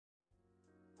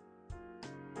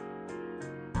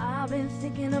I've been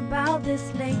thinking about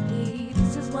this lately.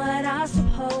 This is what I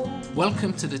suppose.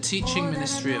 Welcome to the teaching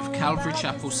ministry of Calvary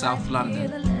Chapel South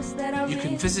London. You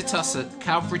can visit us at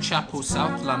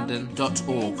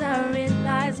calvarychapelsouth.london.org. I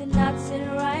realize you're not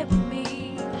sitting right with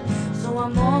me. So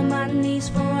I'm on my knees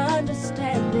for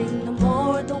understanding. The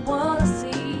more of the world I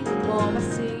see, the more I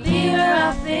see. Here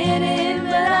I fit in,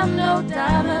 but I'm no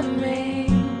diamond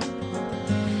ring.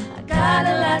 I got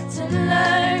a lot to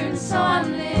learn, so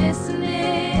I'm listening.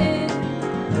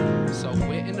 So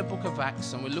we're in the book of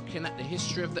Acts and we're looking at the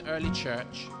history of the early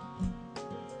church.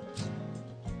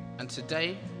 And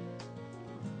today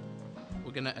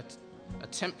we're going to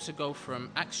attempt to go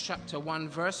from Acts chapter 1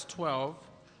 verse 12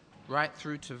 right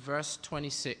through to verse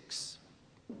 26.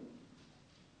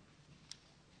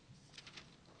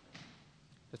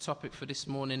 The topic for this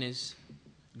morning is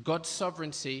God's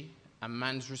sovereignty and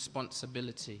man's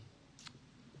responsibility.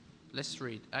 Let's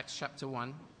read Acts chapter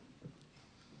 1,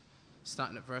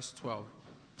 starting at verse 12.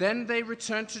 Then they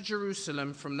returned to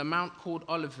Jerusalem from the mount called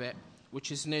Olivet,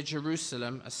 which is near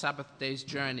Jerusalem, a Sabbath day's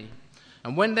journey.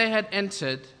 And when they had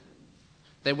entered,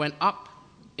 they went up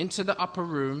into the upper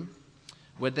room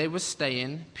where they were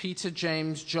staying, Peter,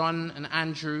 James, John, and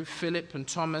Andrew, Philip and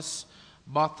Thomas,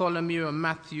 Bartholomew and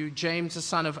Matthew, James the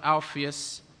son of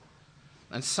Alphaeus,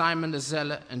 and Simon the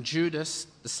Zealot, and Judas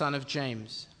the son of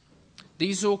James.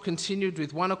 These all continued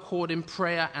with one accord in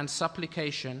prayer and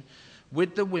supplication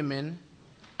with the women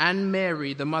and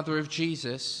Mary, the mother of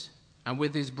Jesus, and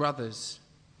with his brothers.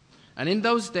 And in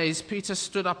those days Peter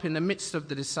stood up in the midst of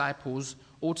the disciples.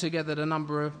 Altogether the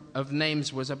number of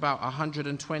names was about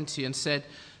 120, and said,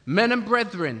 Men and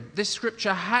brethren, this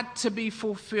scripture had to be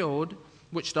fulfilled,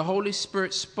 which the Holy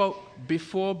Spirit spoke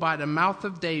before by the mouth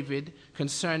of David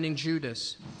concerning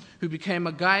Judas, who became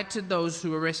a guide to those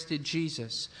who arrested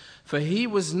Jesus. For he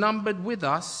was numbered with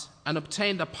us and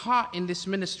obtained a part in this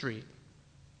ministry.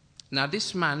 Now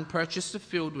this man purchased a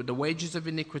field with the wages of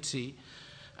iniquity,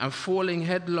 and falling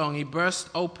headlong, he burst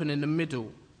open in the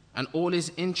middle, and all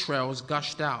his entrails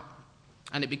gushed out.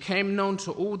 And it became known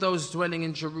to all those dwelling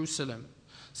in Jerusalem.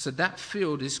 So that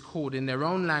field is called in their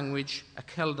own language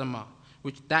Akeldama,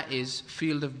 which that is,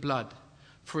 field of blood.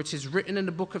 For it is written in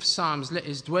the book of Psalms, Let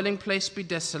his dwelling place be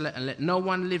desolate, and let no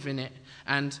one live in it,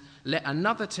 and let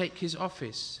another take his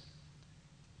office.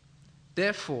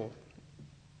 Therefore,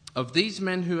 of these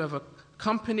men who have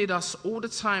accompanied us all the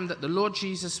time that the Lord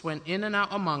Jesus went in and out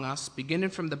among us, beginning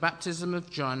from the baptism of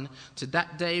John to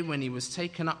that day when he was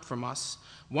taken up from us,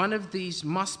 one of these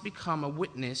must become a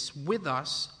witness with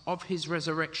us of his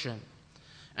resurrection.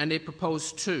 And they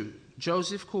proposed two,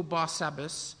 Joseph called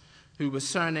Barsabbas, who was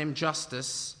surnamed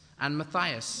Justus, and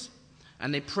Matthias.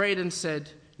 And they prayed and said,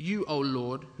 You, O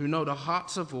Lord, who know the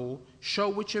hearts of all, show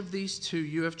which of these two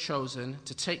you have chosen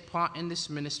to take part in this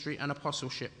ministry and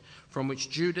apostleship, from which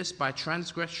Judas by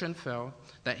transgression fell,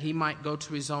 that he might go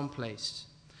to his own place.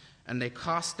 And they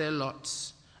cast their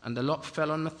lots, and the lot fell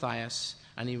on Matthias,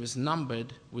 and he was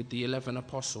numbered with the 11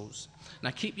 apostles.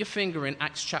 Now keep your finger in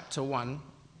Acts chapter 1.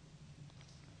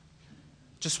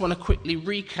 Just want to quickly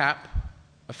recap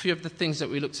a few of the things that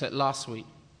we looked at last week.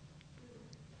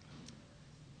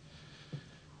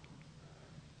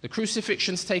 The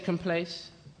crucifixion's taken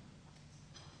place.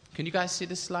 Can you guys see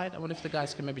this slide? I wonder if the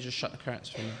guys can maybe just shut the curtains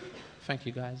for me. Thank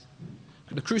you, guys.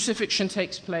 The crucifixion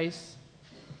takes place,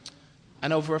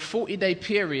 and over a 40-day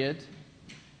period,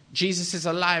 Jesus is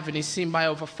alive and he's seen by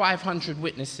over 500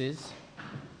 witnesses.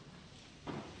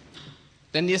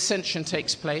 Then the ascension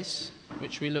takes place,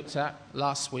 which we looked at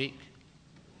last week.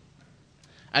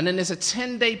 And then there's a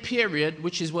 10-day period,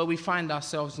 which is where we find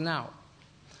ourselves now.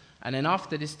 And then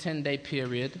after this 10-day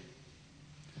period,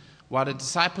 while the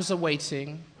disciples are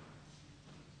waiting,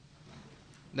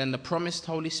 then the promised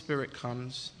Holy Spirit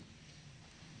comes.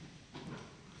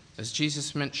 As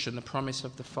Jesus mentioned, the promise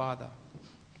of the Father.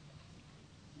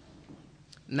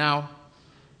 Now,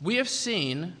 we have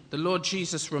seen the Lord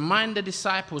Jesus remind the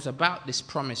disciples about this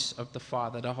promise of the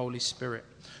Father, the Holy Spirit,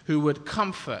 who would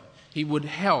comfort, he would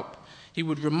help, he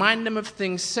would remind them of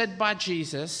things said by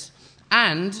Jesus,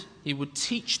 and he would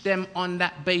teach them on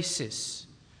that basis.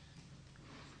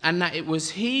 And that it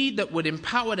was he that would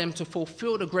empower them to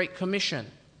fulfill the Great Commission,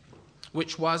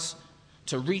 which was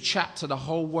to reach out to the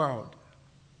whole world,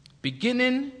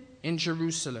 beginning in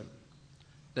Jerusalem.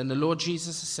 Then the Lord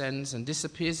Jesus ascends and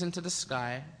disappears into the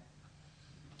sky,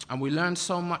 and we learn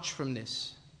so much from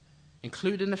this,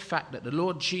 including the fact that the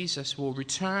Lord Jesus will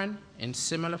return in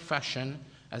similar fashion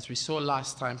as we saw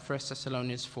last time, 1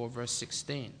 Thessalonians 4 verse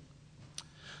 16.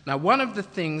 Now, one of the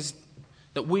things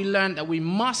that we learned that we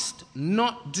must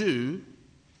not do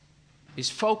is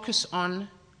focus on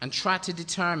and try to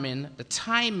determine the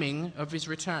timing of his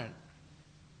return.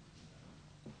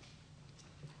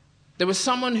 There was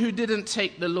someone who didn't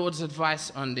take the Lord's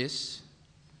advice on this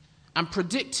and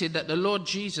predicted that the Lord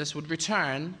Jesus would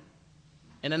return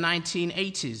in the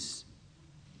 1980s.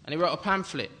 And he wrote a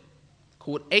pamphlet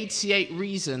called 88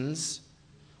 Reasons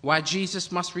Why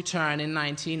Jesus Must Return in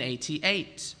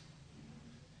 1988.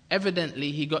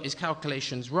 Evidently, he got his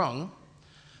calculations wrong.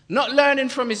 Not learning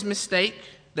from his mistake,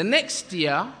 the next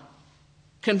year,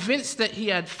 convinced that he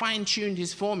had fine-tuned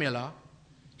his formula,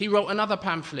 he wrote another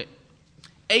pamphlet,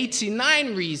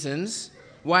 89 Reasons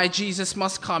Why Jesus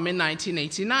Must Come in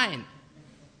 1989.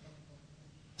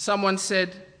 Someone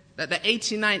said that the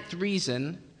 89th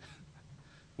reason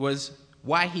was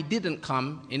why he didn't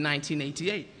come in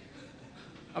 1988.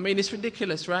 I mean, it's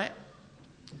ridiculous, right?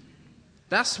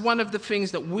 That's one of the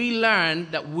things that we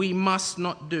learned that we must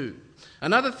not do.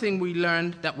 Another thing we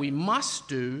learned that we must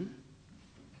do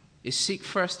is seek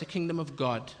first the kingdom of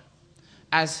God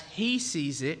as he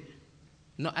sees it,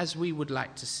 not as we would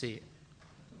like to see it.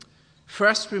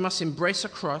 First, we must embrace a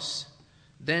cross.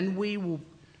 Then we will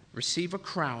receive a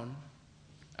crown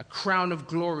of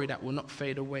glory that will not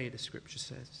fade away, the scripture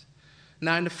says.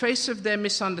 Now, in the face of their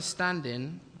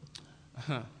misunderstanding,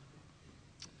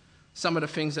 some of the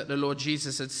things that the Lord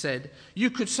Jesus had said, you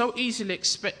could so easily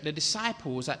expect the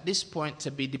disciples at this point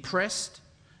to be depressed,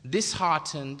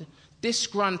 disheartened,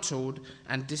 disgruntled,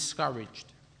 and discouraged.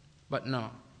 But no.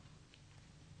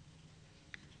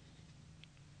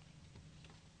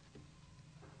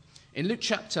 In Luke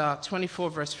chapter 24,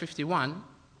 verse 51,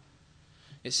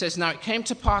 it says, now it came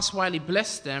to pass while he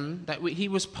blessed them that he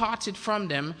was parted from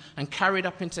them and carried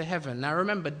up into heaven. Now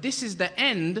remember, this is the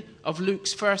end of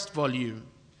Luke's first volume,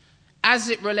 as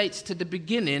it relates to the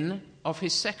beginning of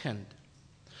his second.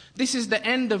 This is the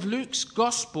end of Luke's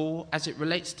gospel as it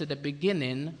relates to the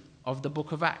beginning of the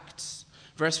book of Acts.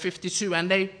 Verse 52, and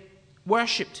they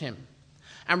worshipped him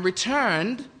and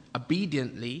returned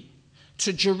obediently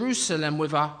to Jerusalem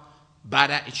with a bad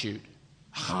attitude.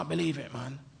 I can't believe it,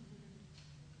 man.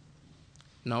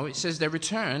 No, it says they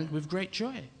returned with great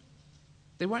joy.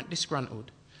 They weren't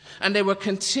disgruntled. And they were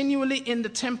continually in the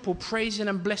temple praising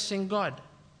and blessing God.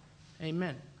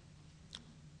 Amen.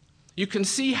 You can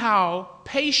see how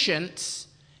patience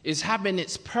is having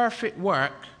its perfect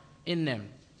work in them.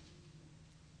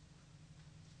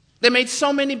 They made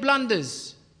so many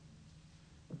blunders.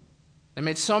 They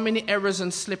made so many errors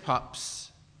and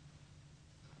slip-ups.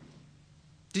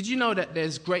 Did you know that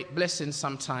there's great blessing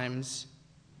sometimes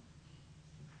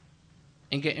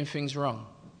in getting things wrong?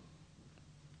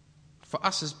 For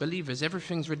us as believers,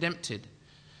 everything's redemptive.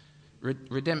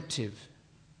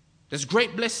 There's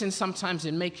great blessing sometimes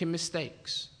in making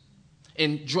mistakes,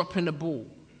 in dropping the ball.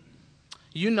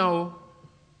 You know,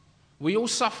 we all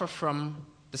suffer from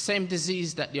the same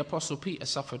disease that the Apostle Peter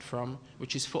suffered from,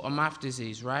 which is foot and mouth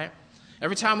disease, right?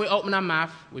 Every time we open our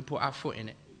mouth, we put our foot in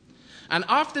it. And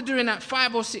after doing that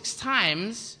 5 or 6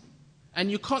 times,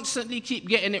 and you constantly keep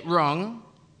getting it wrong,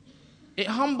 it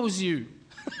humbles you.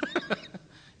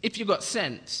 If you got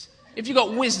sense, if you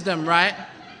got wisdom, right?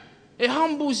 It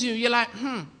humbles you. You're like,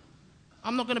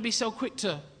 I'm not going to be so quick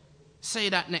to say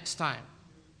that next time.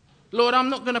 Lord, I'm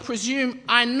not going to presume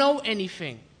I know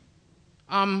anything.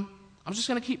 I'm just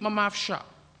going to keep my mouth shut.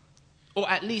 Or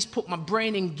at least put my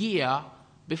brain in gear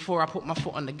before I put my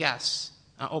foot on the gas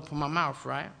and open my mouth,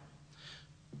 right?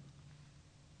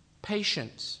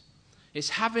 Patience. It's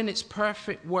having its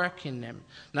perfect work in them.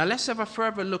 Now let's have a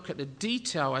further look at the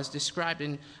detail as described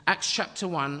in Acts chapter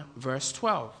 1, verse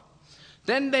 12.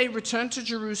 Then they returned to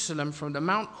Jerusalem from the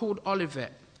mount called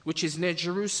Olivet, which is near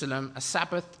Jerusalem, a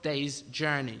Sabbath day's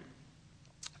journey.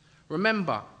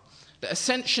 Remember, the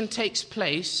ascension takes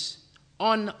place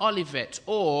on Olivet,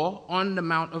 or on the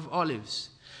Mount of Olives.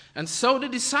 And so the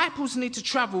disciples need to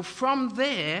travel from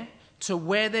there to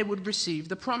where they would receive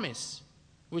the promise,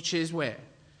 which is where?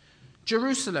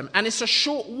 Jerusalem. And it's a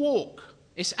short walk.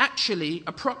 It's actually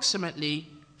approximately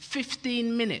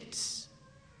 15 minutes.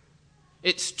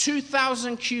 It's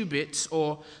 2,000 cubits,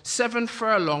 or 7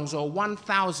 furlongs, or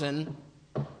 1,000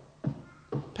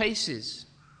 paces.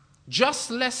 Just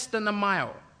less than a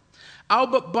mile.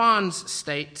 Albert Barnes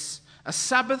states, a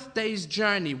Sabbath day's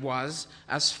journey was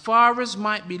as far as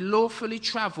might be lawfully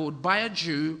traveled by a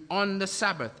Jew on the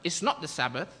Sabbath. It's not the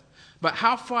Sabbath, but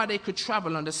how far they could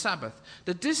travel on the Sabbath.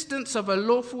 The distance of a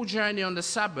lawful journey on the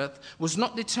Sabbath was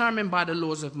not determined by the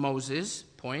laws of Moses,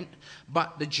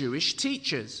 but the Jewish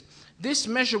teachers. This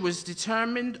measure was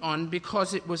determined on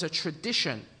because it was a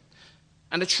tradition.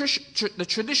 And the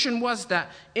tradition was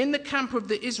that in the camp of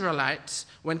the Israelites,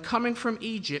 when coming from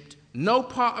Egypt, No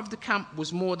part of the camp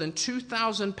was more than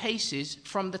 2,000 paces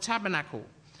from the tabernacle.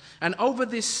 And over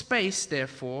this space,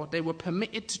 therefore, they were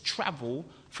permitted to travel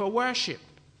for worship.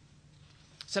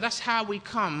 So that's how we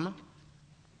come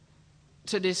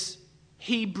to this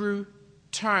Hebrew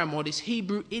term or this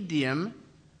Hebrew idiom,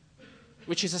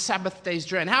 which is a Sabbath day's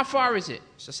journey. How far is it?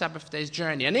 It's a Sabbath day's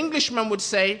journey. An Englishman would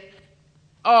say,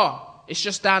 oh, it's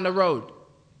just down the road.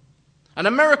 An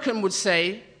American would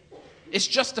say, it's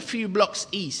just a few blocks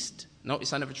east.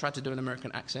 Notice I never tried to do an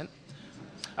American accent.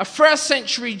 A first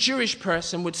century Jewish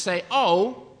person would say,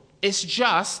 oh, it's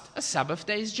just a Sabbath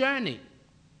day's journey.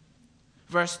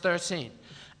 Verse 13.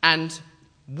 And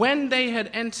when they had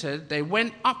entered, they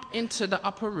went up into the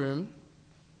upper room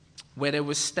where they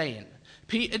were staying.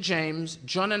 Peter, James,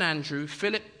 John and Andrew,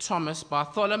 Philip, Thomas,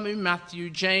 Bartholomew, Matthew,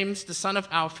 James, the son of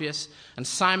Alphaeus, and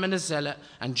Simon the Zealot,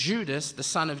 and Judas, the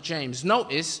son of James.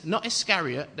 Notice, not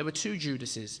Iscariot, there were two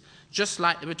Judases, just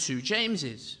like there were two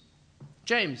Jameses.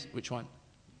 James, which one?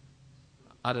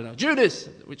 I don't know. Judas,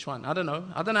 which one? I don't know.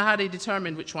 I don't know how they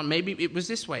determined which one. Maybe it was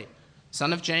this way.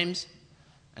 Son of James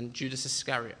and Judas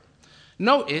Iscariot.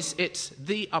 Notice it's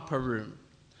the upper room.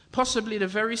 Possibly the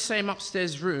very same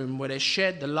upstairs room where they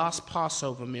shared the last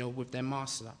Passover meal with their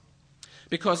master.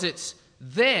 Because it's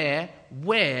there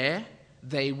where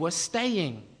they were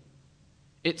staying.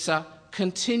 It's a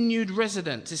continued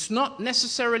residence. It's not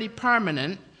necessarily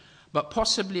permanent, but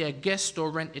possibly a guest or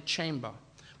rented chamber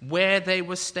where they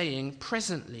were staying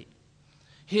presently.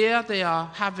 Here they are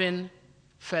having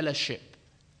fellowship.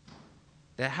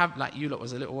 They have, like you lot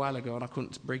was a little while ago and I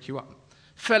couldn't break you up.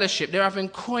 Fellowship. They're having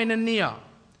koinonia,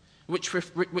 which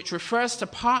refers to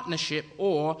partnership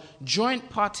or joint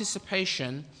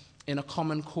participation in a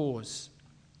common cause,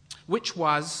 which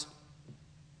was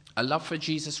a love for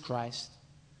Jesus Christ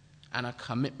and a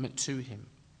commitment to him.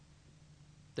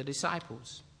 The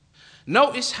disciples.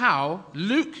 Notice how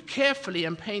Luke carefully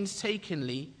and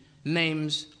painstakingly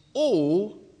names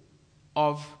all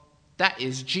of, that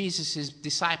is, Jesus'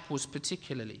 disciples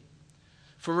particularly.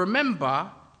 For remember,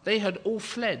 they had all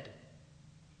fled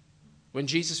when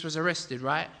Jesus was arrested,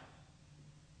 right?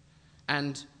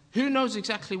 And who knows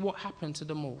exactly what happened to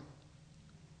them all?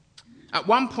 At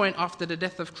one point after the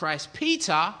death of Christ,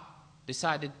 Peter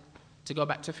decided to go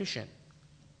back to fishing.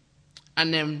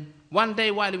 And then one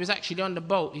day while he was actually on the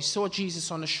boat, he saw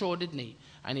Jesus on the shore, didn't he?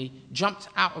 And he jumped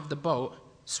out of the boat,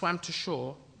 swam to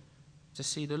shore to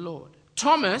see the Lord.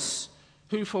 Thomas,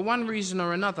 who for one reason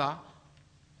or another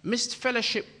missed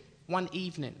fellowship one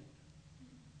evening.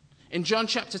 In John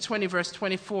chapter 20, verse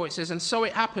 24, it says, and so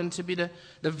it happened to be the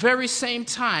very same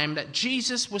time that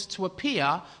Jesus was to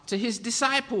appear to his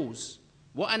disciples.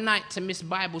 What a night to miss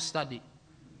Bible study.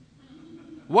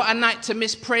 What a night to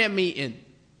miss prayer meeting.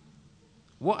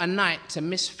 What a night to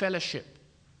miss fellowship.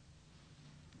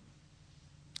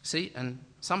 See, and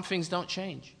some things don't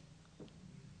change.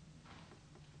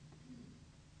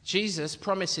 Jesus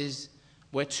promises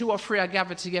where two or three are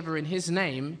gathered together in his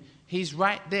name, he's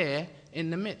right there in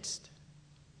the midst.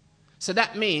 So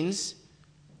that means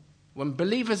when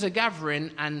believers are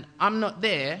gathering and I'm not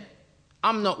there,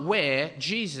 I'm not where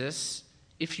Jesus,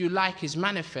 if you like, is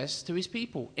manifest to his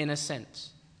people, in a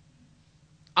sense.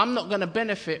 I'm not going to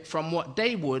benefit from what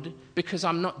they would because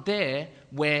I'm not there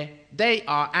where they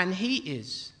are and he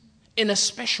is, in a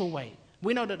special way.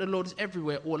 We know that the Lord is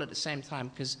everywhere all at the same time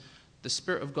because the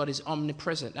Spirit of God is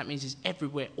omnipresent. That means he's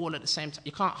everywhere all at the same time.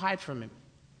 You can't hide from him.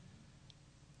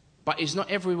 But he's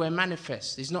not everywhere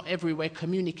manifest. He's not everywhere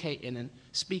communicating and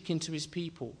speaking to his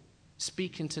people,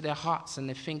 speaking to their hearts and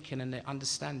their thinking and their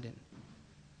understanding.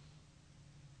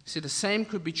 See, the same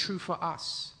could be true for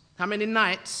us. How many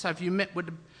nights have you met with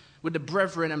the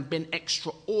brethren and been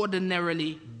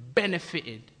extraordinarily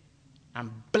benefited and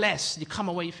blessed? You come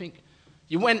away,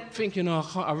 you went thinking, oh,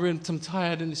 I'm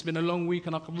tired and it's been a long week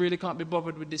and I really can't be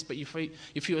bothered with this, but you feel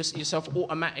yourself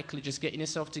automatically just getting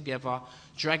yourself together,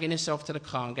 dragging yourself to the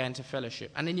car and going to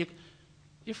fellowship. And then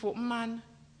you thought, man,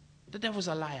 the devil's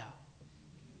a liar.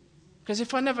 Because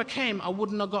if I never came, I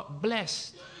wouldn't have got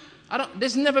blessed.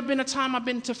 There's never been a time I've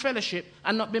been to fellowship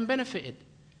and not been benefited.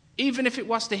 Even if it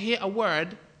was to hear a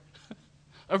word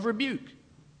of rebuke.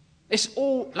 It's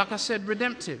all, like I said,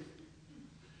 redemptive.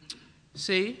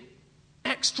 See?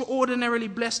 Extraordinarily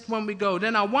blessed when we go.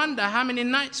 Then I wonder how many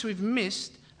nights we've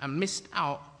missed and missed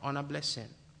out on a blessing.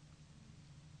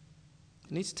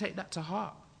 You need to take that to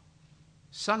heart.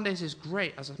 Sundays is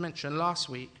great, as I mentioned last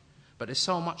week, but there's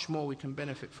so much more we can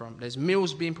benefit from. There's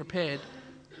meals being prepared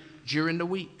during the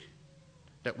week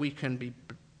that we can be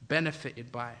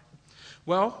benefited by.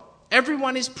 Well,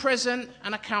 everyone is present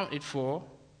and accounted for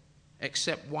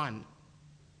except one,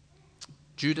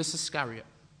 Judas Iscariot.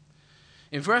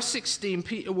 In verse 16,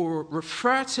 Peter will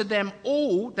refer to them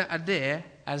all that are there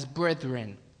as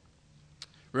brethren,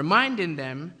 reminding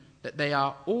them that they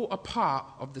are all a part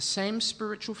of the same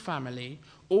spiritual family,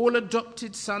 all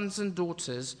adopted sons and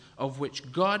daughters, of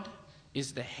which God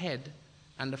is the head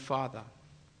and the father.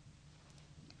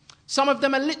 Some of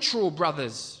them are literal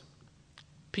brothers,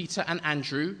 Peter and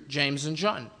Andrew, James and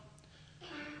John.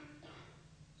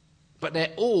 But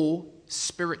they're all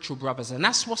spiritual brothers, and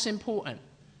that's what's important.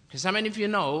 Because how many of you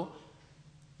know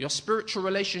your spiritual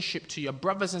relationship to your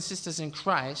brothers and sisters in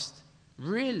Christ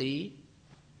really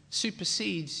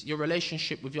supersedes your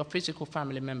relationship with your physical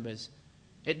family members?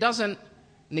 It doesn't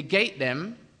negate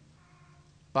them,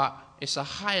 but it's a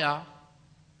higher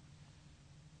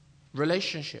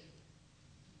relationship.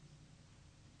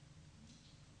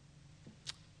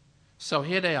 So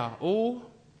here they are,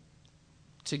 all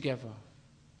together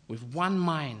with one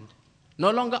mind,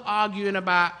 no longer arguing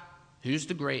about who's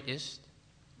the greatest.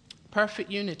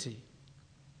 Perfect unity.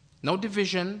 No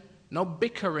division, no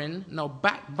bickering, no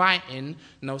backbiting,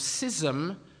 no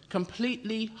schism,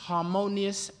 completely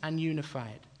harmonious and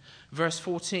unified. Verse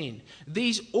 14.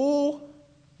 These all,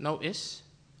 notice,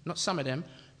 not some of them,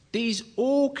 these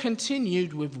all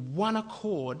continued with one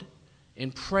accord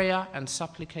in prayer and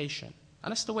supplication.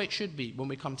 And that's the way it should be when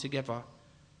we come together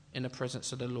in the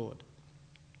presence of the Lord.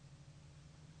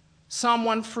 Psalm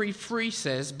 133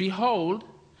 says, "Behold,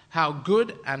 how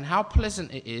good and how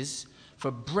pleasant it is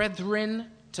for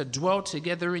brethren to dwell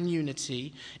together in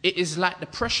unity. It is like the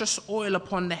precious oil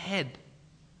upon the head,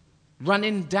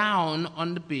 running down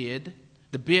on the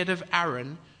beard of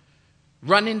Aaron,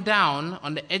 running down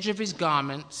on the edge of his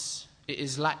garments. It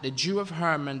is like the dew of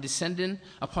Hermon descending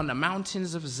upon the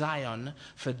mountains of Zion.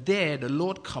 For there the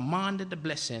Lord commanded the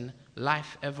blessing,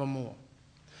 life evermore."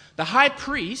 The high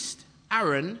priest,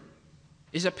 Aaron,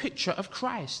 is a picture of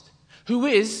Christ, who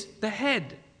is the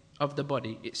head of the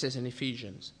body, it says in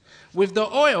Ephesians. With the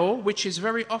oil, which is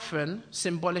very often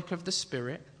symbolic of the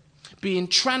Spirit, being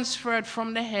transferred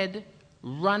from the head,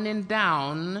 running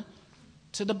down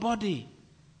to the body,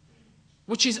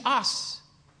 which is us.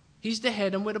 He's the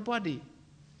head and we're the body.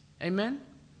 Amen?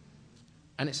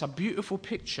 And it's a beautiful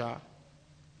picture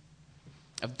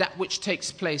of that which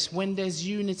takes place when there's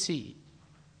unity.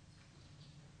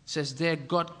 It says there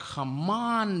God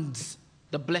commands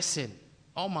the blessing.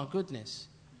 Oh my goodness.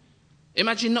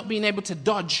 Imagine not being able to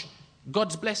dodge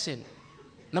God's blessing,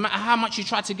 no matter how much you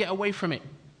try to get away from it.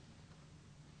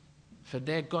 For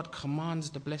there God commands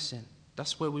the blessing.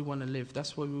 That's where we want to live.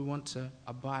 That's where we want to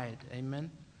abide. Amen.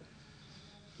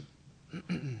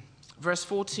 Verse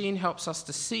 14 helps us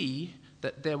to see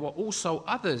that there were also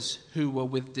others who were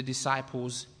with the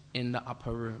disciples in the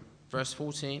upper room. Verse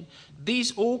 14,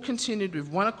 these all continued with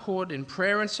one accord in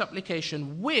prayer and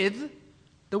supplication with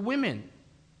the women.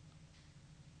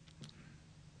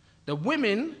 The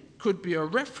women could be a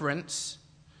reference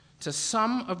to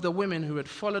some of the women who had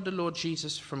followed the Lord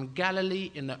Jesus from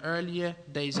Galilee in the earlier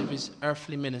days of his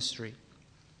earthly ministry.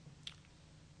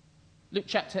 Luke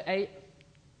chapter 8,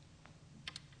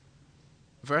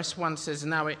 verse 1 says,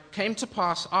 "Now it came to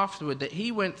pass afterward that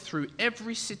he went through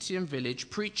every city and village,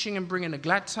 preaching and bringing the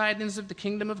glad tidings of the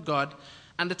kingdom of God,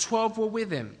 and the 12 were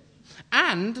with him,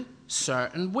 and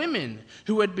certain women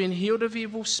who had been healed of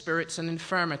evil spirits and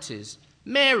infirmities.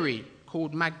 Mary,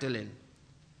 called Magdalene,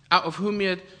 out of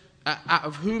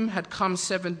whom had come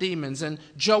 7 demons, and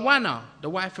Joanna, the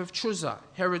wife of Chuza,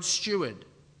 Herod's steward,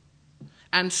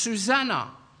 and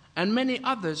Susanna, and many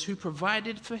others who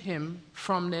provided for him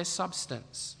from their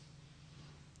substance."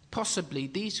 Possibly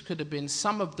these could have been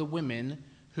some of the women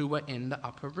who were in the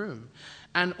upper room.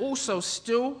 And also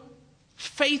still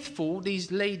faithful,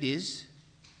 these ladies,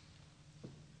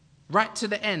 right to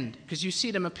the end, because you see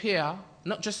them appear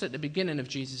not just at the beginning of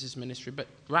Jesus' ministry, but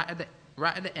right at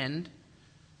the end,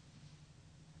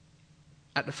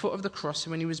 at the foot of the cross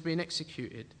when he was being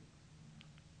executed.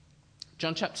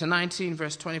 John chapter 19,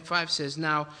 verse 25 says,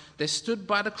 "Now there stood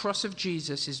by the cross of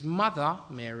Jesus his mother,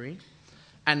 Mary,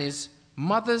 and his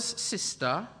mother's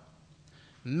sister,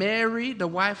 Mary, the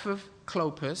wife of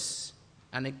Clopas,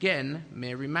 and again,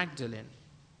 Mary Magdalene."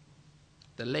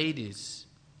 The ladies,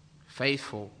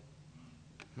 faithful.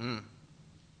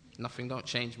 Nothing don't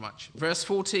change much. Verse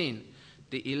 14,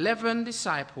 the 11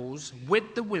 disciples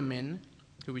with the women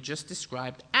who we just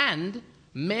described, and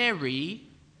Mary,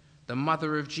 the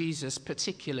mother of Jesus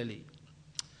particularly.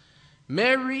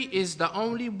 Mary is the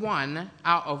only one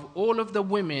out of all of the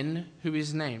women who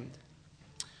is named.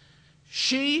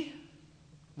 She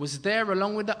was there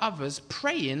along with the others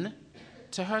praying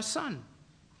to her son,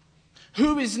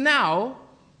 who is now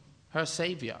her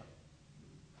savior.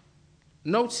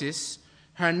 Notice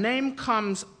her name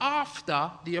comes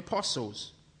after the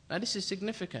apostles. Now this is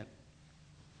significant.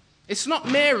 It's not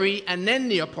Mary and then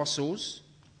the apostles.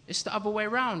 It's the other way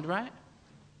around, right?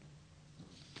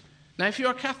 Now if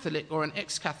you're a Catholic or an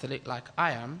ex-Catholic like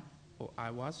I am, or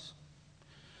I was,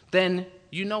 then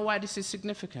you know why this is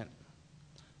significant.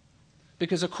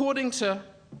 Because according to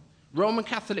Roman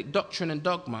Catholic doctrine and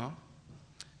dogma,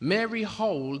 Mary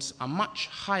holds a much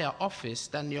higher office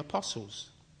than the apostles.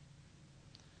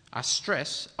 I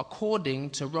stress,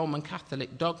 according to Roman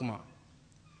Catholic dogma.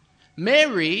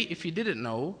 Mary, if you didn't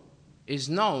know, is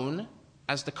known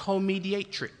as the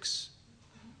co-mediatrix.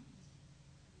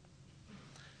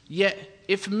 Yet,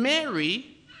 if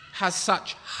Mary has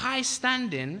such high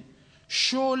standing,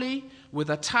 surely with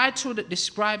a title that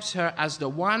describes her as the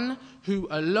one who,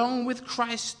 along with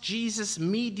Christ Jesus,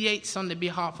 mediates on the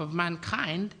behalf of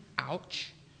mankind,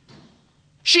 ouch,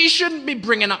 she shouldn't be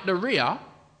bringing up the rear.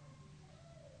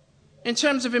 In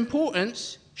terms of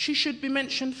importance, she should be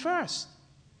mentioned first,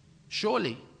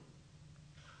 surely.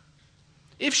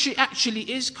 If she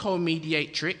actually is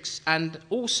co-mediatrix and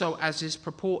also, as is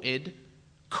purported,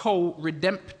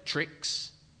 co-redemptrix,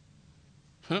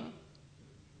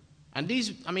 and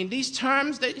these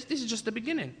terms, this is just the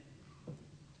beginning.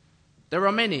 There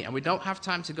are many, and we don't have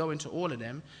time to go into all of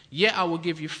them. Yet I will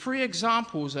give you 3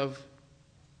 examples of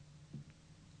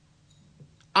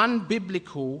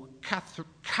unbiblical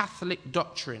Catholic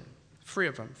doctrine. 3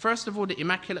 of them. First of all, the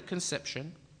Immaculate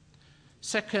Conception.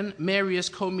 Second, Mary as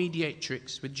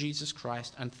co-mediatrix with Jesus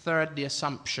Christ. And third, the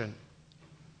Assumption.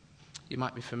 You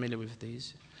might be familiar with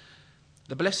these.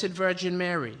 The Blessed Virgin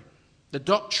Mary. The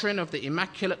doctrine of the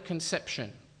Immaculate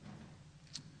Conception.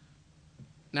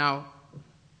 Now,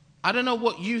 I don't know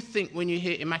what you think when you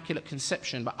hear Immaculate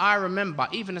Conception, but I remember,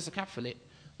 even as a Catholic,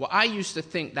 what I used to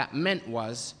think that meant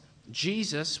was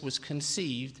Jesus was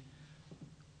conceived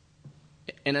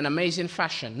in an amazing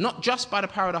fashion, not just by the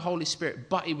power of the Holy Spirit,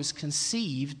 but he was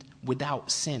conceived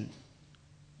without sin.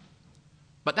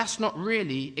 But that's not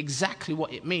really exactly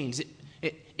what it means.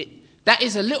 That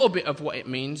is a little bit of what it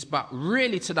means, but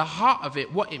really to the heart of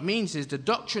it, what it means is the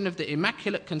doctrine of the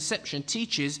Immaculate Conception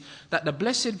teaches that the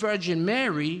Blessed Virgin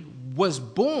Mary was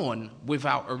born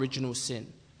without original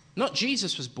sin. Not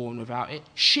Jesus was born without it.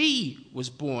 She was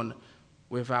born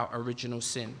without original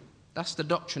sin. That's the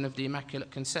doctrine of the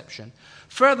Immaculate Conception.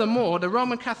 Furthermore, the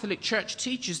Roman Catholic Church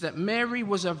teaches that Mary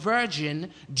was a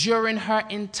virgin during her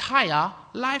entire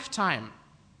lifetime.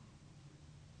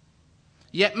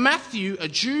 Yet Matthew, a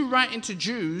Jew writing to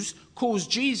Jews, calls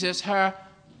Jesus her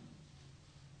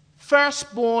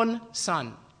firstborn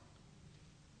son.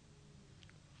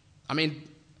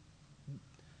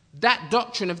 That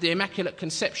doctrine of the Immaculate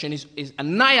Conception is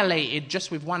annihilated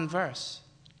just with one verse.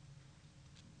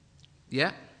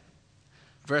 Yeah?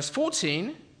 Verse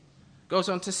 14 goes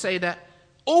on to say that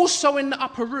also in the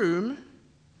upper room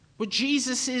were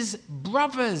Jesus'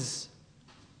 brothers.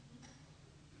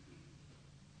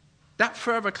 That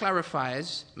further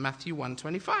clarifies Matthew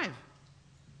 1:25.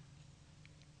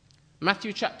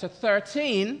 Matthew chapter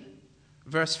 13,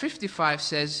 verse 55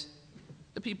 says,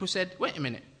 the people said, wait a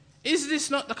minute, is this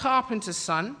not the carpenter's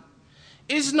son?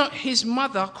 Is not his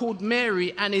mother called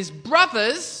Mary and his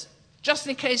brothers? Just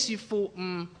in case you thought,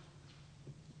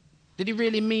 did he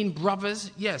really mean brothers?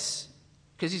 Yes,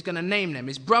 because he's going to name them.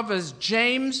 His brothers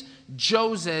James,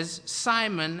 Joseph,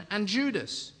 Simon, and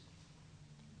Judas.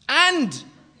 And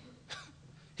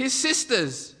his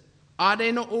sisters, are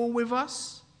they not all with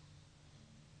us?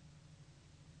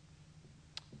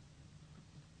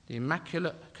 The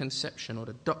Immaculate Conception, or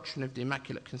the doctrine of the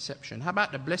Immaculate Conception. How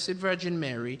about the Blessed Virgin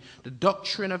Mary, the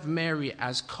doctrine of Mary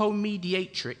as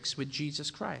co-mediatrix with Jesus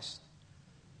Christ?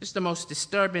 It's the most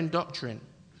disturbing doctrine,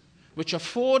 which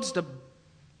affords the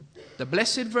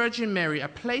Blessed Virgin Mary a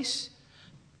place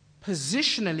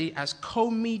positionally as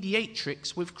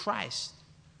co-mediatrix with Christ.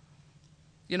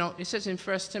 You know, it says in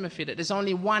 1 Timothy that there's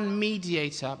only one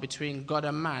mediator between God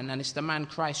and man, and it's the man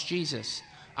Christ Jesus.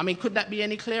 Could that be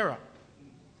any clearer?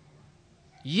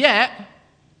 Yet,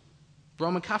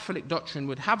 Roman Catholic doctrine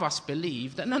would have us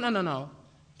believe that no.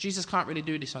 Jesus can't really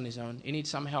do this on his own. He needs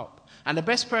some help. And the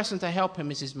best person to help him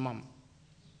is his mum.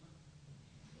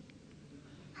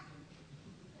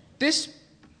 This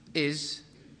is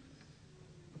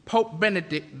Pope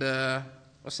Benedict the,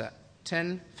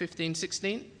 10, 15,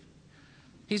 16?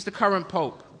 He's the current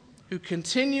pope who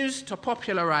continues to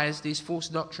popularize these false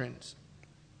doctrines.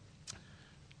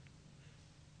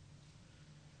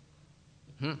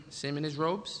 See him in his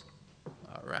robes?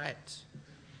 All right.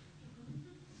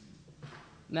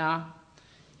 Now,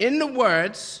 in the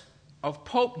words of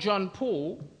Pope John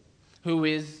Paul, who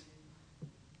is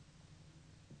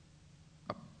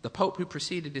a The Pope who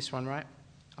preceded this one, right?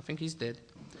 I think he's dead.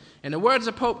 In the words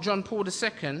of Pope John Paul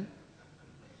II,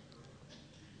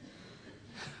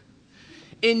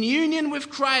 in union with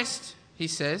Christ, he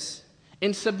says,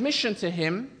 in submission to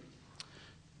him,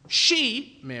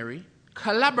 she, Mary,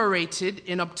 collaborated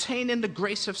in obtaining the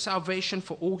grace of salvation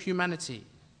for all humanity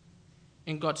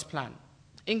in God's plan.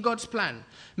 In God's plan.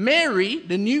 Mary,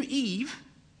 the new Eve,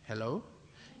 hello,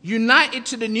 united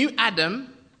to the new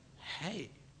Adam, hey,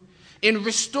 in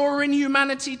restoring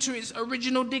humanity to its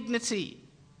original dignity.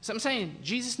 So I'm saying,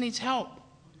 Jesus needs help.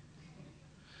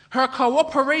 Her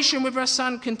cooperation with her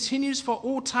son continues for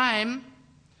all time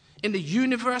in the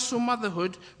universal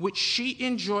motherhood which she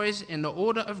enjoys in the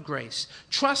order of grace.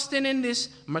 Trusting in this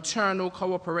maternal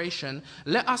cooperation,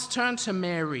 let us turn to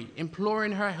Mary,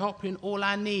 imploring her help in all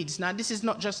our needs. Now, this is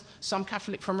not just some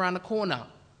Catholic from around the corner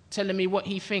telling me what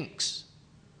he thinks.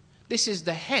 This is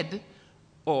the head,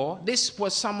 or this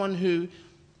was someone who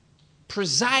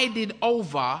presided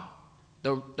over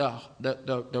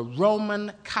the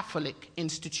Roman Catholic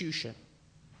institution.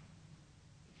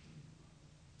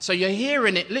 So you're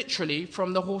hearing it literally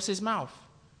from the horse's mouth.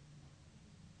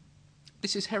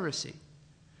 This is heresy.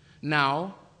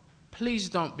 Now, please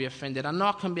don't be offended. I know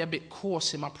I can be a bit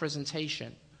coarse in my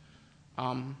presentation.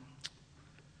 But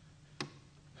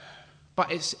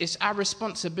it's our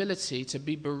responsibility to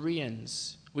be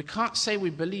Bereans. We can't say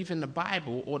we believe in the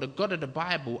Bible or the God of the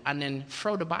Bible and then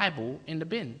throw the Bible in the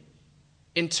bin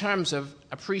in terms of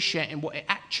appreciating what it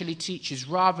actually teaches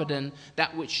rather than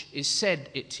that which is said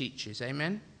it teaches.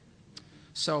 Amen?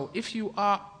 So if you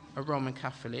are a Roman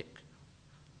Catholic,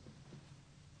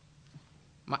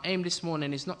 my aim this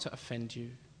morning is not to offend you,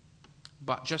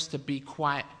 but just to be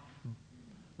quite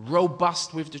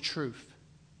robust with the truth.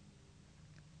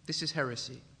 This is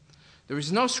heresy. There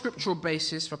is no scriptural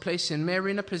basis for placing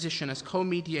Mary in a position as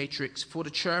co-mediatrix for the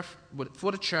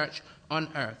church on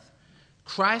earth.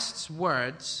 Christ's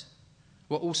words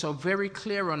were also very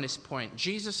clear on this point.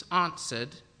 Jesus answered,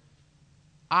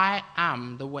 I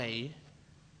am the way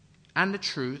and the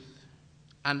truth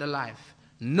and the life.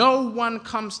 No one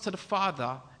comes to the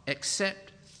Father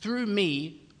except through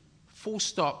me, full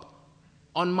stop,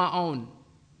 on my own.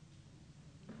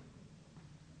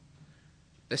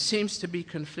 There seems to be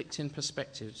conflicting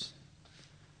perspectives.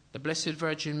 The Blessed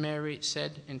Virgin Mary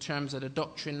said in terms of the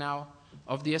doctrine now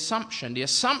of the Assumption. The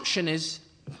Assumption is,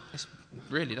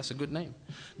 really, that's a good name.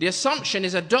 The Assumption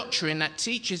is a doctrine that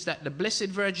teaches that the Blessed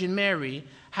Virgin Mary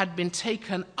had been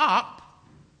taken up,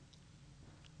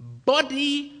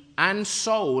 body and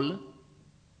soul,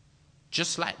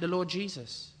 just like the Lord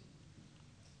Jesus.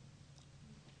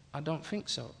 I don't think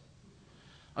so.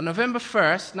 On November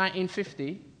 1st,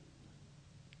 1950,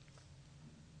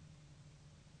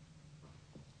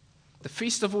 the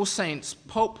Feast of All Saints,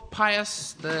 Pope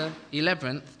Pius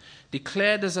XI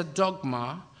declared as a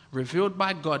dogma revealed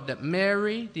by God that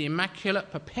Mary, the Immaculate,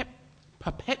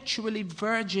 perpetually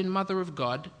Virgin Mother of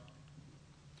God,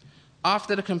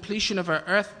 after the completion of her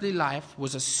earthly life,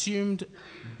 was assumed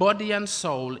body and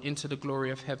soul into the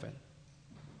glory of heaven.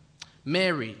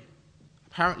 Mary,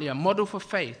 apparently a model for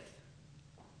faith,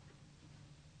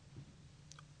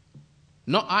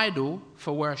 not idol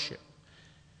for worship.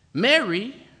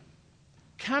 Mary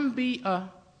can be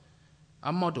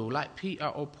a model like Peter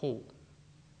or Paul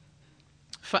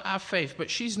for our faith, but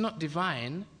she's not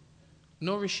divine,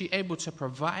 nor is she able to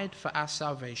provide for our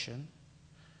salvation.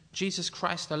 Jesus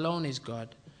Christ alone is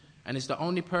God and is the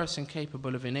only person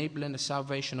capable of enabling the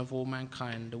salvation of all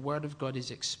mankind. The Word of God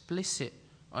is explicit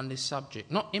on this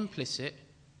subject, not implicit.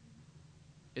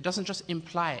 It doesn't just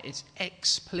imply it, it's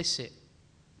explicit.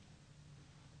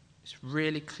 It's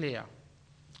really clear.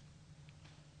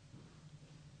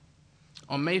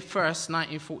 On May 1st,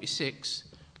 1946,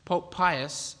 Pope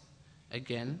Pius,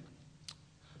 again,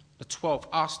 the 12th,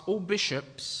 asked all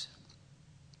bishops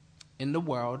in the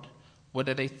world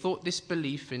whether they thought this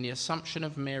belief in the Assumption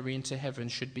of Mary into heaven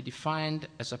should be defined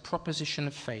as a proposition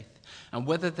of faith, and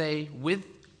whether they, with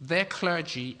their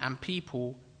clergy and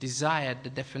people, desired the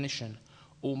definition.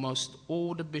 Almost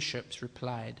all the bishops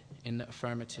replied in the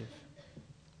affirmative.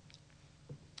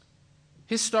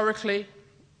 Historically,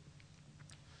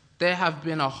 there have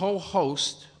been a whole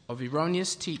host of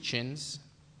erroneous teachings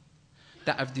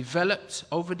that have developed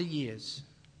over the years.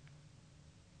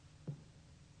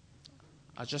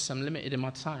 I just am limited in my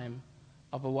time,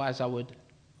 otherwise I would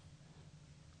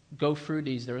go through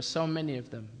these. There are so many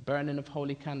of them. Burning of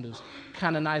holy candles,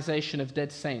 canonization of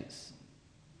dead saints,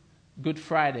 Good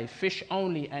Friday, fish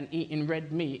only and eating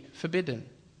red meat forbidden.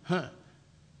 I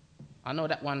know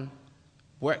that one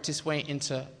worked its way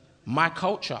into my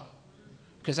culture,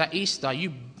 because at Easter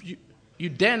you You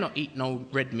dare not eat no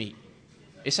red meat.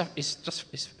 It's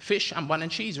fish and bun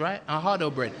and cheese, right? And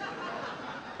hardo bread.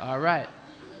 All right.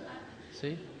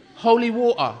 See? Holy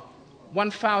water,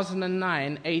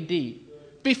 1009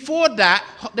 AD. Before that,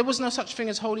 there was no such thing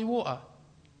as holy water.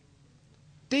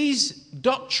 These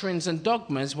doctrines and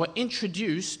dogmas were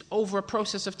introduced over a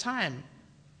process of time.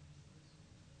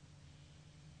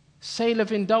 Sale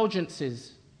of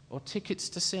indulgences or tickets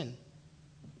to sin.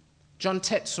 John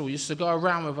Tetzel used to go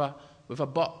around with a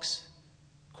box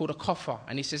called a coffer,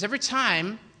 and he says every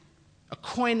time a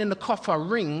coin in the coffer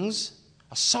rings,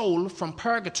 a soul from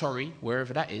purgatory,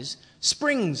 wherever that is,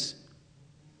 springs.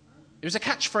 It was a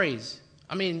catchphrase.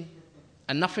 I mean,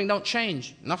 and nothing don't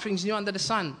change. Nothing's new under the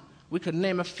sun. We could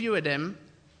name a few of them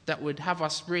that would have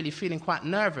us really feeling quite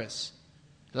nervous.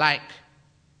 Like,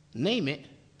 name it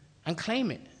and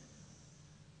claim it.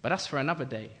 But that's for another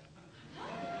day.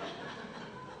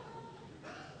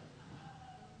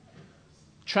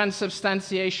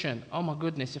 Transubstantiation. Oh my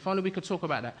goodness, if only we could talk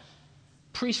about that.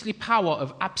 Priestly power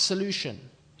of absolution.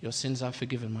 Your sins are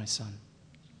forgiven, my son.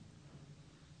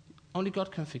 Only God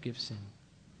can forgive sin.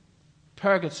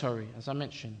 Purgatory, as I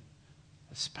mentioned.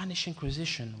 The Spanish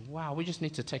Inquisition. Wow, we just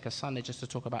need to take a Sunday just to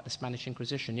talk about the Spanish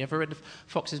Inquisition. You ever read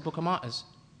Fox's Book of Martyrs?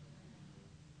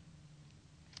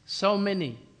 So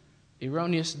many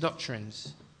erroneous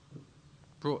doctrines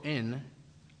brought in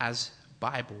as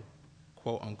Bible,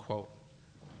 quote unquote.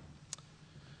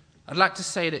 I'd like to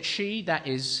say that she, that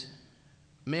is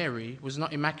Mary, was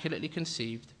not immaculately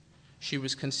conceived. She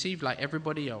was conceived like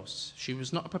everybody else. She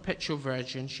was not a perpetual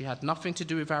virgin. She had nothing to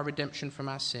do with our redemption from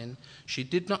our sin. She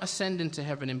did not ascend into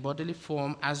heaven in bodily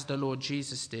form as the Lord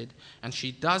Jesus did. And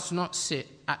she does not sit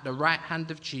at the right hand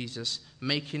of Jesus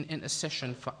making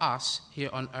intercession for us here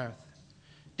on earth.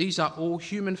 These are all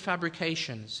human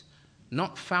fabrications,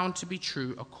 not found to be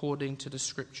true according to the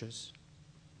Scriptures.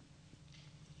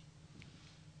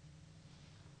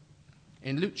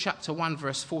 In Luke chapter 1,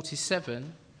 verse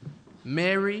 47,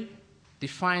 Mary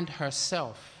defined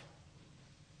herself.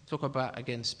 Talk about,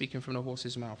 again, speaking from the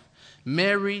horse's mouth.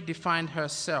 Mary defined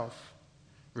herself,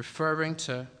 referring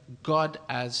to God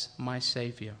as my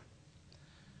Savior.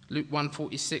 Luke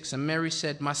 1:46, and Mary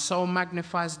said, my soul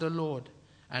magnifies the Lord,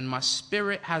 and my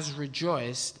spirit has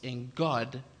rejoiced in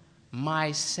God,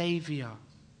 my Savior.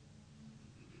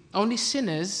 Only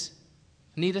sinners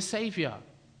need a Savior.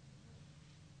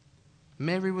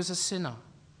 Mary was a sinner.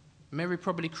 Mary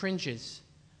probably cringes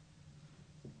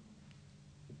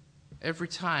every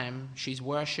time she's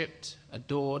worshipped,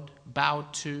 adored,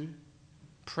 bowed to,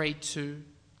 prayed to.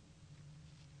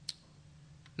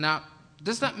 Now,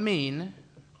 does that mean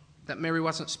that Mary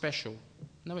wasn't special?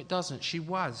 No, it doesn't. She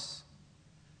was.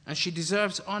 And she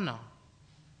deserves honor,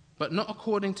 but not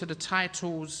according to the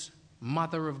titles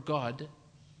Mother of God.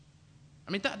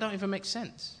 I mean, that don't even make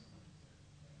sense.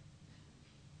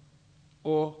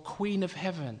 Or Queen of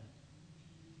Heaven.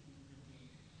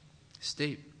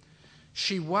 Steep.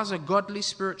 She was a godly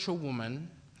spiritual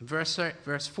woman. Verse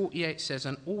 48 says,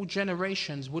 and all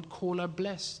generations would call her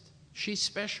blessed. She's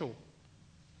special.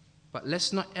 But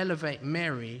let's not elevate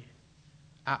Mary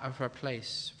out of her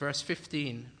place. Verse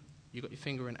 15. You got your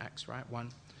finger in Acts, right? 1.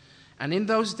 And in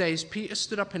those days, Peter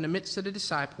stood up in the midst of the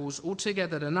disciples.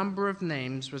 Altogether, the number of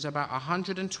names was about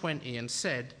 120, and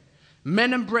said,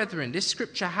 men and brethren, this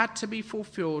scripture had to be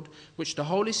fulfilled, which the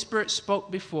Holy Spirit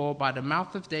spoke before by the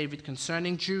mouth of David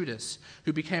concerning Judas,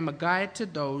 who became a guide to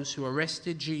those who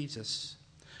arrested Jesus.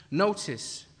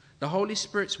 Notice, the Holy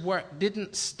Spirit's work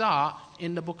didn't start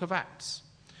in the book of Acts.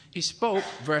 He spoke,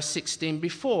 verse 16,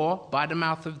 before by the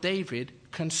mouth of David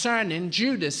concerning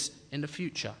Judas in the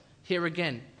future. Here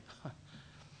again,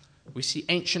 we see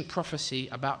ancient prophecy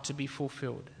about to be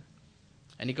fulfilled.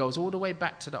 And he goes all the way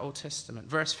back to the Old Testament.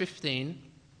 Verse 15,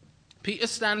 Peter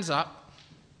stands up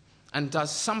and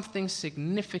does something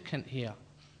significant here.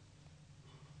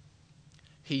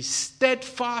 He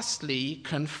steadfastly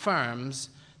confirms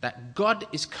that God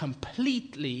is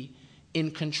completely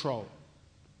in control.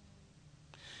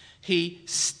 He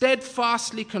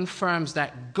steadfastly confirms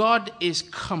that God is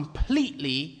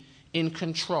completely in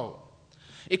control.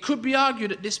 It could be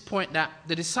argued at this point that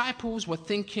the disciples were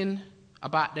thinking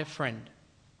about their friend,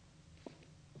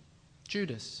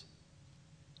 Judas.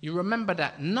 You remember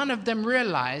that none of them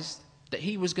realized that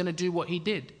he was going to do what he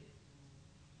did.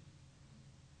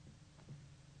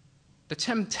 The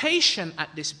temptation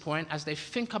at this point, as they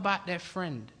think about their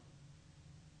friend,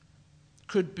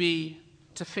 could be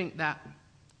to think that,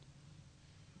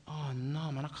 oh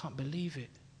no, man, I can't believe it.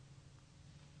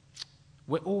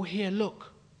 We're all here,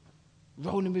 look,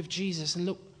 rolling with Jesus, and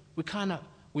look,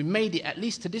 we made it at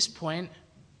least to this point,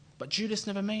 but Judas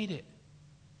never made it.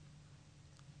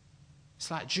 It's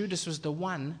like Judas was the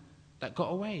one that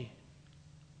got away.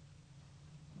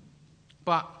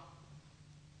 But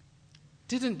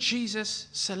didn't Jesus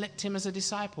select him as a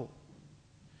disciple?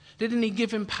 Didn't he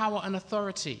give him power and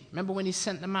authority? Remember when he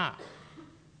sent them out?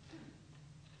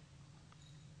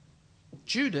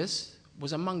 Judas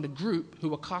was among the group who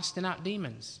were casting out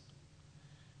demons.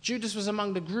 Judas was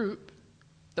among the group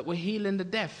that were healing the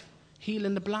deaf,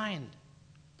 healing the blind.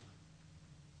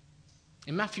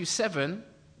 In Matthew 7,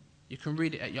 you can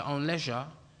read it at your own leisure,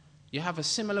 you have a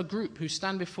similar group who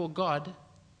stand before God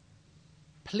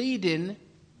pleading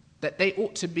that they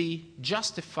ought to be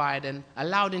justified and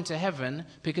allowed into heaven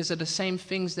because of the same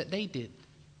things that they did.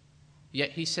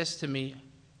 Yet he says to me,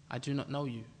 I do not know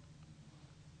you.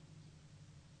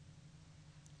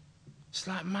 It's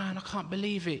like, man, I can't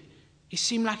believe it. It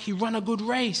seemed like he ran a good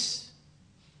race.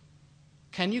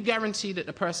 Can you guarantee that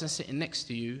the person sitting next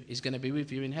to you is going to be with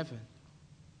you in heaven?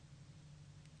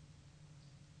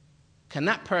 Can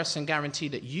that person guarantee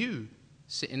that you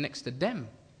sitting next to them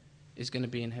is going to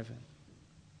be in heaven?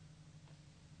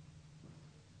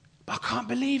 But I can't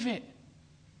believe it.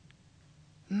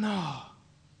 No.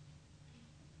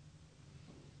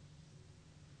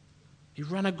 He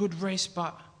ran a good race,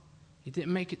 but he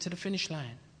didn't make it to the finish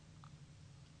line.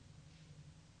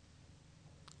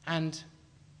 And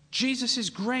Jesus is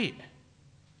great.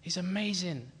 He's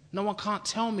amazing. No one can't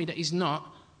tell me that he's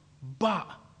not, but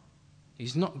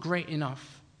he's not great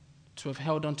enough to have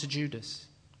held on to Judas.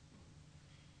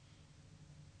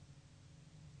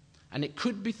 And it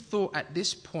could be thought at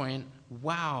this point,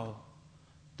 wow,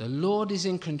 the Lord is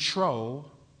in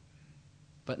control,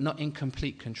 but not in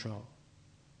complete control.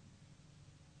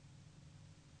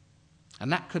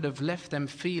 And that could have left them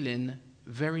feeling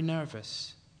very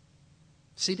nervous.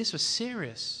 See, this was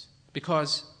serious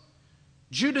because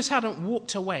Judas hadn't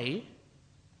walked away.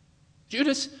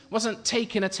 Judas wasn't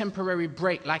taking a temporary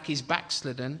break like he's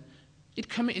backslidden. He'd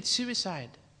committed suicide.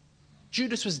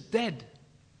 Judas was dead.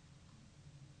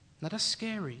 Now that's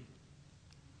scary.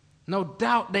 No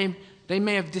doubt they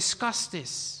may have discussed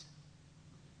this.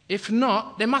 If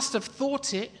not, they must have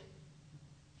thought it.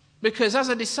 Because as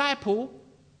a disciple,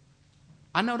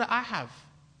 I know that I have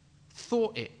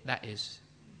thought it, that is.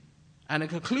 And the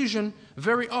conclusion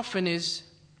very often is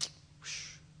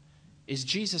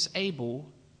Jesus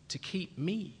able to keep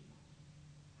me?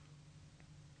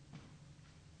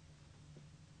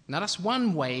 Now that's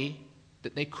one way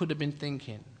that they could have been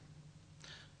thinking.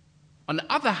 On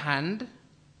the other hand,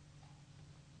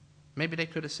 maybe they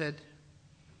could have said,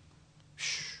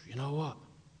 you know what?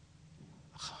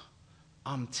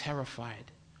 I'm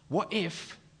terrified. What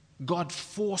if God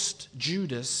forced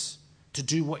Judas to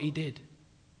do what he did?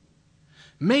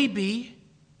 Maybe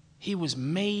he was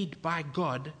made by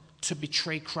God to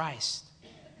betray Christ.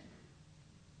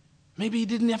 Maybe he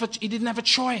didn't have a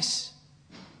choice.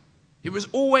 It was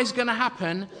always going to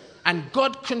happen, and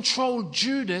God controlled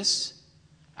Judas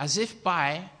as if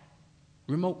by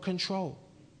remote control.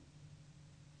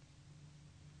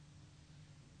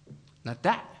 Now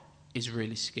that is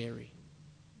really scary.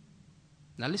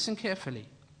 Now listen carefully.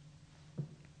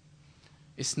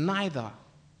 It's neither.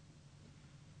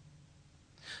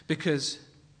 Because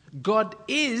God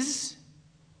is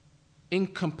in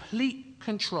complete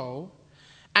control,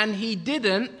 and he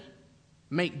didn't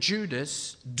make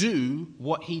Judas do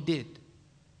what he did.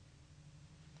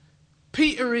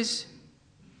 Peter is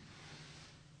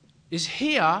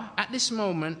here at this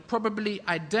moment probably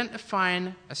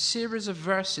identifying a series of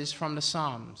verses from the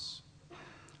Psalms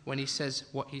when he says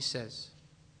what he says.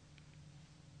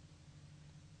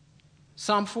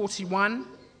 Psalm 41,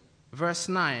 verse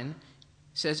 9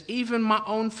 says, even my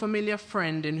own familiar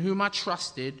friend in whom I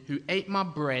trusted, who ate my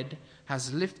bread,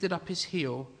 has lifted up his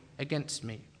heel against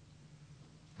me.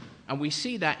 And we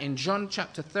see that in John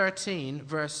chapter 13,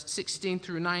 verse 16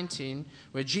 through 19,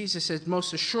 where Jesus says,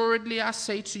 most assuredly I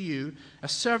say to you, a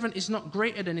servant is not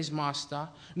greater than his master,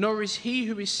 nor is he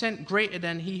who is sent greater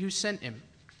than he who sent him.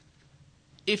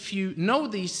 If you know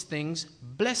these things,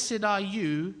 blessed are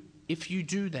you if you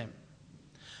do them.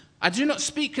 I do not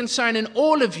speak concerning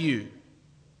all of you.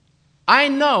 I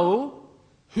know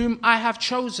whom I have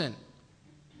chosen.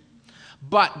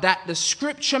 But that the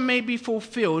scripture may be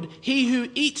fulfilled, he who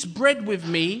eats bread with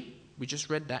me, we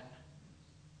just read that,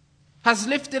 has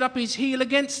lifted up his heel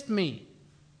against me.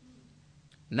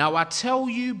 Now I tell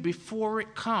you before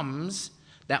it comes,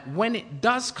 that when it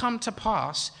does come to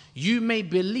pass, you may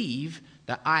believe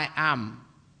that I am.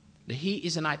 The he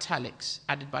is in italics,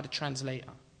 added by the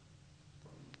translator.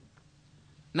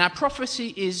 Now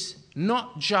prophecy is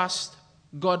not just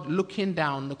God looking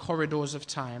down the corridors of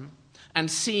time and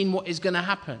seeing what is going to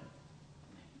happen.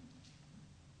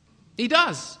 He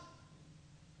does.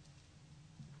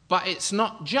 But it's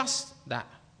not just that.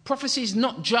 Prophecy is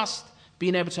not just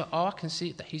being able to, I can see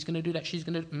it, that he's going to do that, she's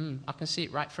going to, I can see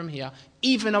it right from here.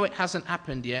 Even though it hasn't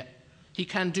happened yet, he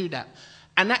can do that.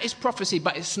 And that is prophecy,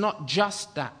 but it's not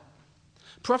just that.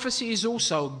 Prophecy is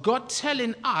also God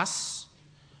telling us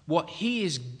what he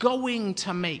is going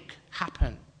to make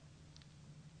happen.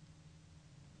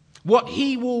 What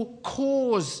he will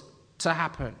cause to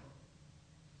happen.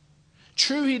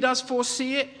 True, he does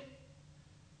foresee it,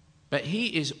 but he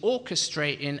is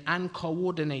orchestrating and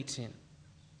coordinating.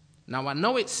 Now, I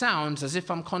know it sounds as if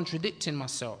I'm contradicting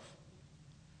myself.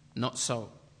 Not so.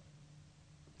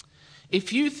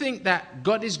 If you think that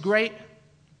God is great,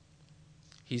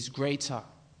 he's greater.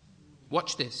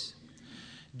 Watch this.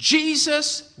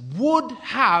 Jesus would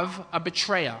have a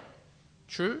betrayer.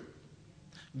 True?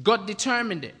 God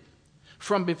determined it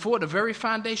from before the very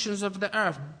foundations of the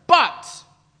earth. But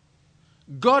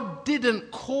God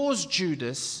didn't cause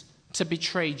Judas to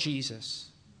betray Jesus.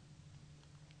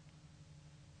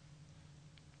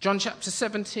 John chapter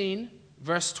 17,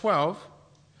 verse 12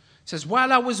 says,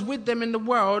 while I was with them in the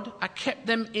world, I kept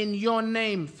them in your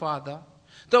name, Father.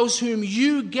 Those whom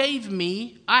you gave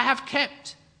me, I have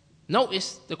kept.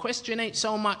 Notice, the question ain't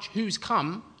so much who's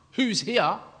come, who's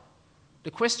here.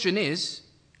 The question is,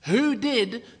 who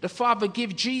did the Father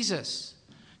give Jesus?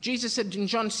 Jesus said in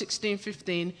John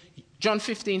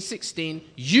 15, 16,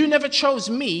 you never chose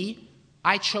me,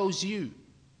 I chose you.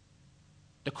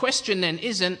 The question then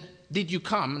isn't, did you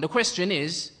come? The question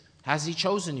is, has he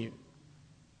chosen you?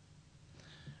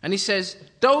 And he says,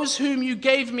 those whom you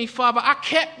gave me, Father, I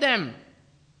kept them.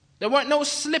 There weren't no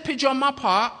slippage on my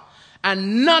part,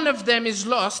 and none of them is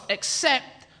lost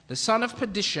except the son of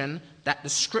perdition, that the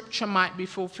scripture might be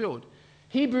fulfilled.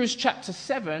 Hebrews chapter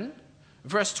 7,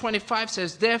 verse 25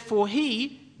 says, therefore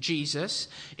he, Jesus,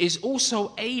 is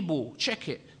also able, check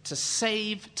it, to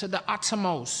save to the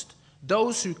uttermost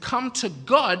those who come to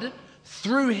God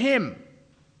through him,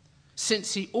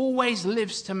 since he always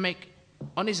lives to make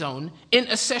on his own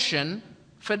intercession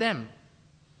for them.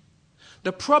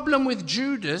 The problem with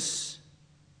Judas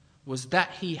was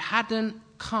that he hadn't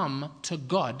come to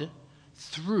God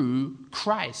through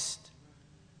Christ.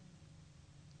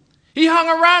 He hung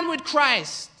around with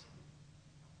Christ.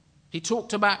 He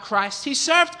talked about Christ. He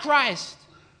served Christ.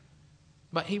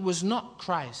 But he was not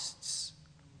Christ's.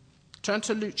 Turn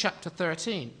to Luke chapter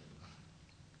 13.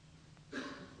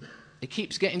 It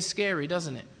keeps getting scary,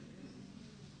 doesn't it?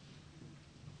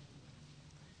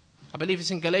 I believe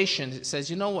it's in Galatians. It says,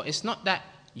 you know what? It's not that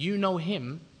you know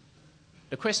him.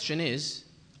 The question is,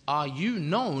 are you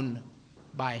known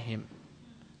by him?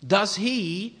 Does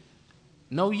he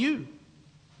know you?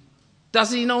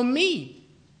 Does he know me?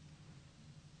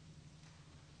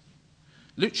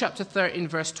 Luke chapter 13,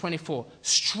 verse 24.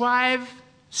 Strive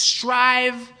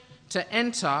to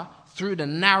enter through the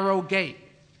narrow gate.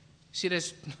 See,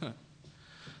 there's...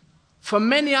 For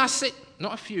many I say,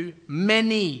 not a few,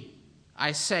 many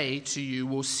I say to you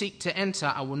will seek to enter,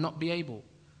 I will not be able.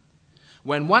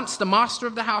 When once the master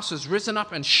of the house has risen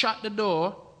up and shut the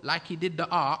door, like he did the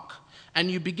ark,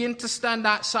 and you begin to stand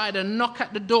outside and knock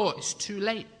at the door, it's too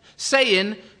late,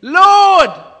 saying, Lord,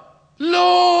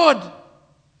 Lord,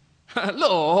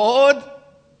 Lord,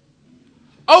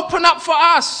 open up for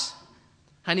us.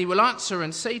 And he will answer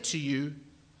and say to you,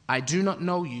 I do not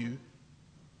know you.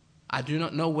 I do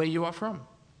not know where you are from.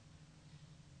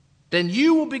 Then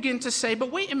you will begin to say,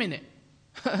 but wait a minute.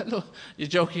 Look, you're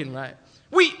joking, right?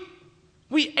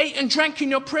 We ate and drank in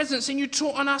your presence and you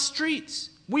taught on our streets.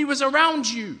 We was around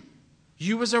you.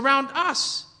 You was around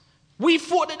us. We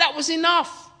thought that was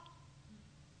enough.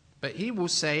 But he will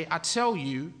say, I tell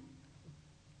you,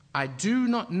 I do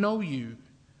not know you,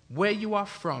 where you are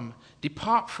from.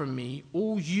 Depart from me,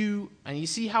 all you, and you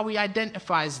see how he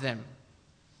identifies them.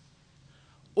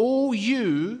 All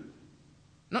you,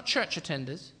 not church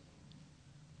attenders,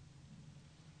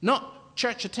 not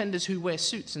church attenders who wear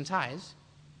suits and ties,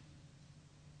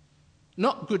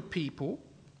 not good people.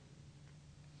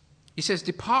 He says,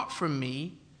 depart from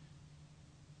me,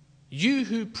 you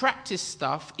who practice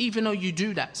stuff, even though you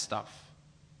do that stuff.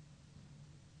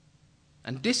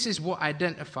 And this is what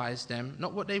identifies them,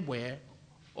 not what they wear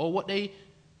or what they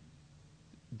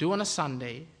do on a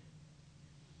Sunday.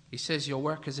 He says, you're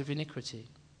workers of iniquity.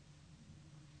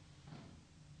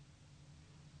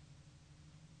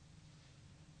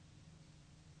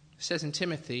 It says in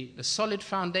Timothy, the solid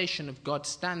foundation of God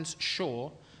stands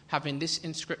sure, having this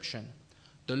inscription: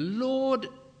 the Lord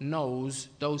knows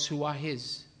those who are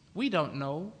his. We don't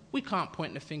know. We can't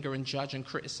point the finger and judge and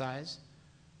criticize.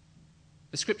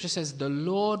 The scripture says the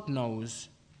Lord knows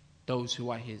those who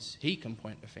are his. He can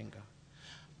point the finger.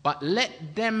 But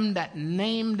let them that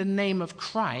name the name of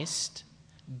Christ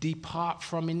depart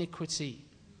from iniquity.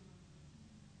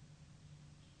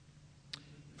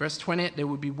 Verse 28, there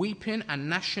will be weeping and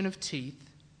gnashing of teeth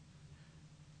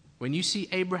when you see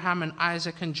Abraham and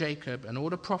Isaac and Jacob and all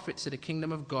the prophets of the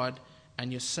kingdom of God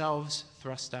and yourselves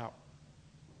thrust out.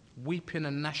 Weeping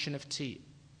and gnashing of teeth.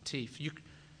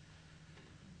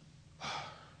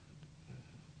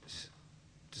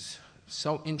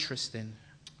 So interesting.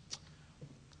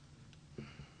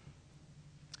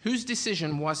 Whose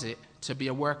decision was it to be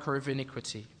a worker of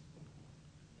iniquity?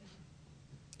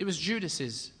 It was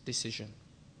Judas's decision.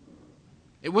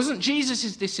 It wasn't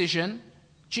Jesus' decision.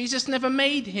 Jesus never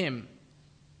made him.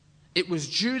 It was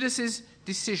Judas's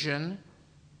decision,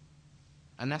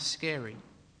 and that's scary.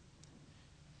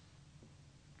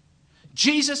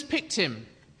 Jesus picked him.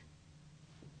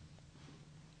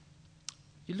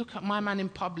 You look at my man in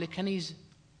public, and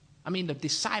the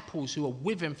disciples who were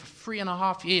with him for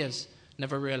 3.5 years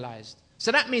never realized.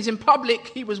 So that means in public,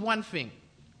 he was one thing.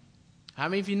 How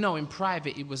many of you know in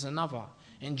private, he was another?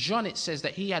 In John, it says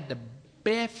that he had the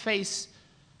barefaced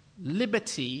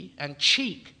liberty and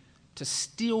cheek to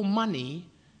steal money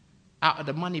out of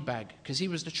the money bag because he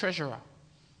was the treasurer.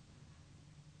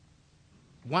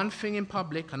 One thing in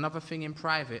public, another thing in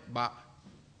private, but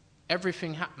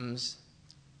everything happens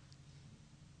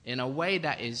in a way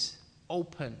that is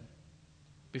open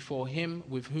before him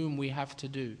with whom we have to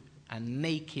do, and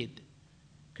naked,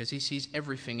 because he sees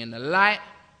everything in the light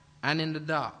and in the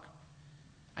dark.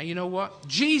 And you know what?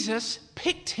 Jesus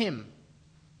picked him.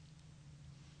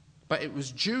 But it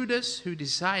was Judas who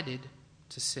decided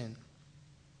to sin.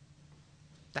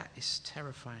 That is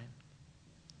terrifying.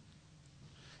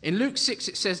 In Luke 6,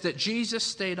 it says that Jesus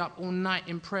stayed up all night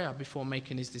in prayer before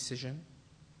making his decision.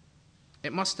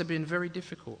 It must have been very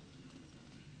difficult.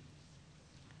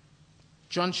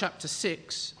 John chapter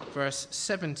 6, verse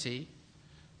 70,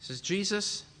 says,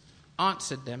 Jesus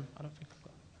answered them. I don't think I've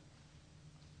got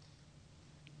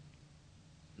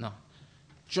it. No.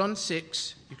 John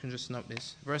 6, you can just note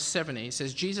this, verse 70, it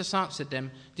says, Jesus answered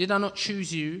them, did I not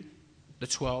choose you, the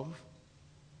 12,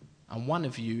 and one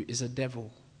of you is a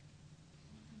devil?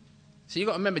 So you've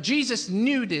got to remember, Jesus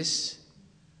knew this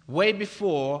way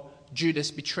before Judas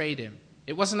betrayed him.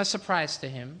 It wasn't a surprise to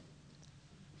him,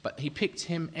 but he picked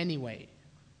him anyway.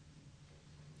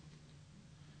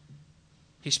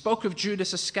 He spoke of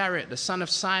Judas Iscariot, the son of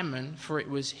Simon, for it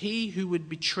was he who would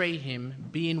betray him,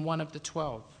 being one of the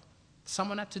 12.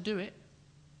 Someone had to do it.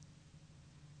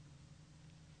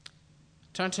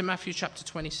 Turn to Matthew chapter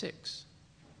 26.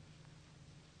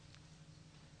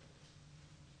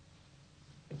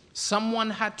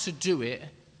 Someone had to do it,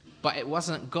 but it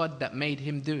wasn't God that made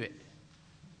him do it.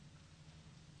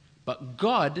 But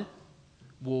God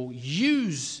will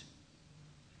use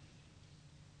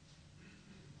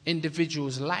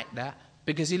individuals like that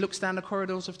because he looks down the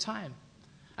corridors of time.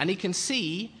 And he can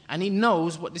see and he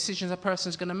knows what decisions a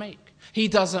person's going to make. He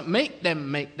doesn't make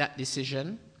them make that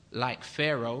decision like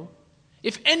Pharaoh.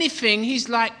 If anything, he's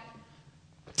like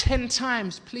 10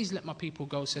 times, please let my people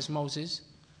go, says Moses.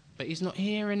 But he's not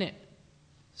hearing it.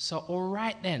 So all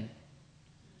right then.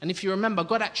 And if you remember,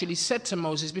 God actually said to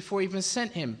Moses before he even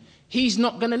sent him, he's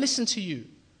not going to listen to you.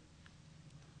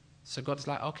 So God's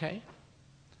like, okay.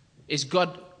 Is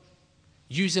God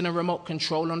using a remote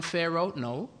control on Pharaoh?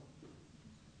 No.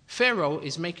 Pharaoh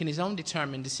is making his own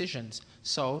determined decisions.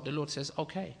 So the Lord says,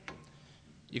 okay,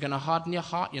 you're going to harden your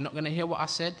heart. You're not going to hear what I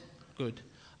said? Good.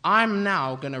 I'm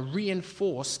now going to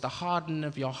reinforce the hardening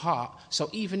of your heart. So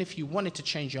even if you wanted to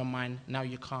change your mind, now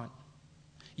you can't.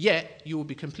 Yet you will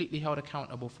be completely held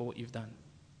accountable for what you've done.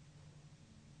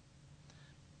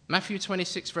 Matthew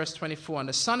 26, verse 24. And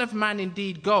the Son of Man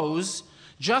indeed goes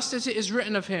just as it is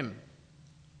written of him.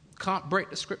 Can't break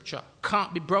the scripture,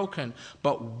 can't be broken.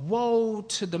 But woe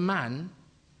to the man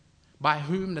by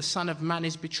whom the Son of Man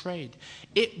is betrayed.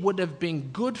 It would have been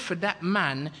good for that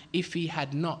man if he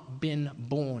had not been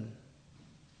born.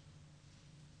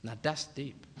 Now that's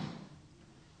deep.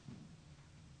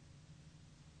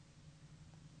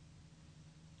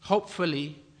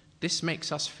 Hopefully, this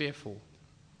makes us fearful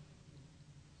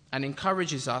and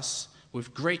encourages us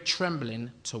with great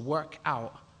trembling to work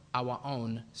out our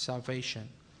own salvation.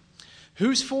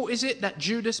 Whose fault is it that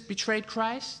Judas betrayed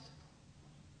Christ?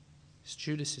 It's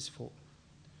Judas's fault.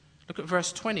 Look at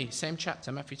verse 20, same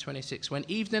chapter, Matthew 26. When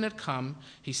evening had come,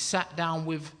 he sat down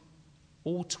with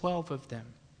all 12 of them.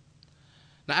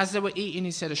 Now as they were eating,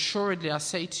 he said, assuredly I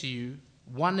say to you,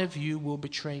 one of you will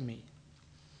betray me.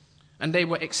 And they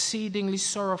were exceedingly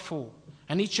sorrowful.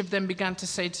 And each of them began to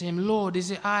say to him, Lord,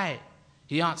 is it I?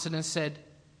 He answered and said,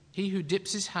 He who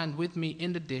dips his hand with me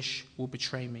in the dish will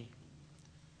betray me.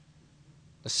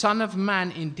 The Son of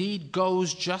Man indeed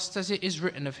goes just as it is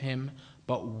written of him,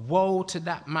 but woe to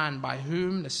that man by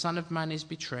whom the Son of Man is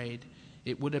betrayed.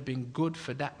 It would have been good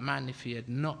for that man if he had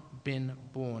not been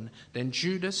born. Then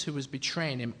Judas, who was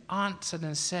betraying him, answered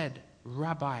and said,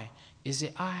 Rabbi, is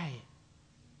it I?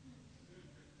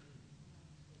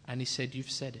 And he said, you've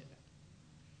said it.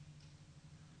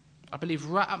 I believe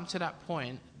right up to that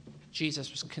point,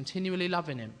 Jesus was continually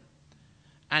loving him.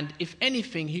 And if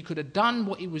anything, he could have done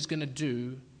what he was going to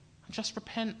do. Just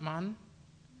repent, man.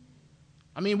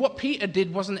 I mean, what Peter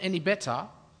did wasn't any better.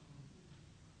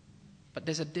 But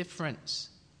there's a difference.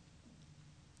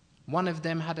 One of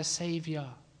them had a savior.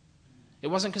 It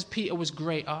wasn't because Peter was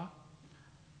greater.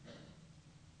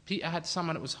 Peter had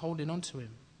someone that was holding on to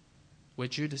him, where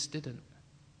Judas didn't.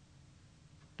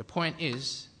 The point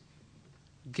is,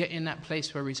 get in that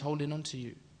place where he's holding on to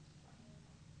you.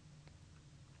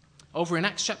 Over in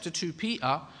Acts chapter 2,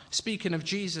 Peter, speaking of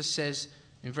Jesus, says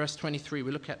in verse 23,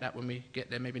 we'll look at that when we get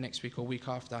there, maybe next week or week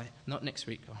after. Not next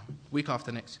week, week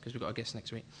after next, because we've got a guest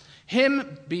next week.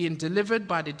 Him being delivered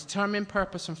by the determined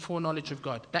purpose and foreknowledge of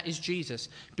God. That is Jesus,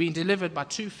 being delivered by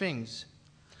two things.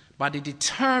 By the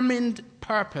determined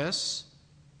purpose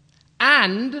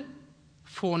and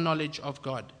foreknowledge of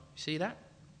God. See that?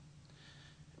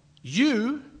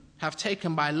 You have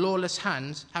taken by lawless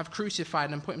hands, have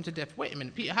crucified and put him to death. Wait a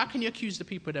minute, Peter, how can you accuse the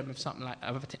people of something like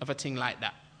of a thing like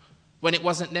that? When it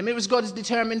wasn't them, it was God's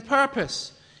determined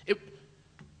purpose.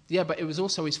 But it was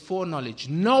also his foreknowledge,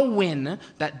 knowing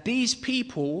that these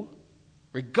people,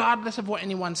 regardless of what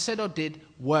anyone said or did,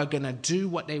 were going to do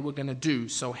what they were going to do.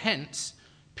 So hence,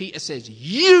 Peter says,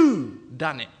 you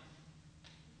done it.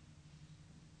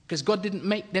 Because God didn't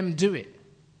make them do it.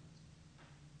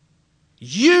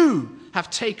 You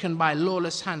have taken by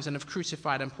lawless hands and have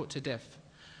crucified and put to death.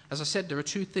 As I said, there are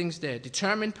two things there,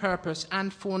 determined purpose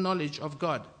and foreknowledge of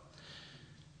God.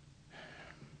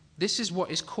 This is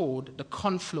what is called the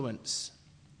confluence,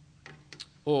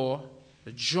 or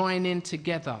the joining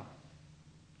together.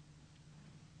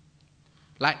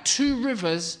 Like two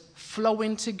rivers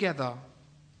flowing together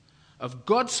of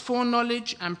God's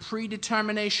foreknowledge and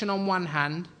predetermination on one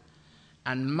hand,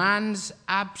 and man's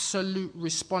absolute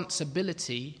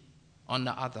responsibility on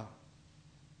the other.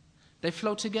 They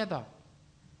flow together.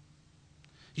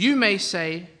 You may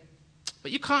say,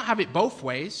 but you can't have it both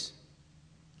ways.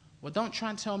 Well, don't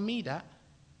try and tell me that.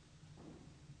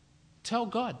 Tell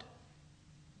God,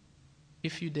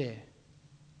 if you dare.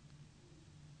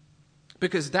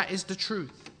 Because that is the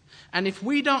truth. And if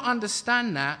we don't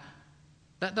understand that,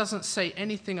 that doesn't say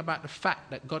anything about the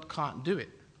fact that God can't do it.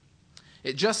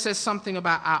 It just says something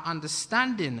about our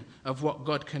understanding of what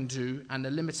God can do and the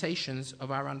limitations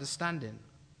of our understanding.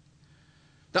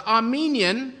 The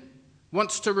Arminian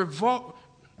wants to revolt.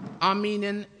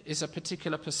 Arminian is a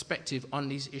particular perspective on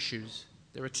these issues.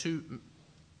 There are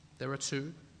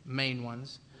two main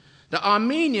ones. The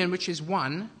Arminian, which is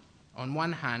one, on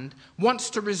one hand,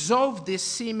 wants to resolve this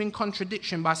seeming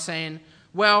contradiction by saying,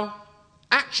 well,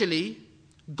 actually,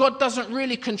 God doesn't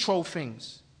really control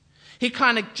things. He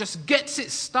kind of just gets it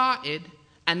started,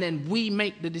 and then we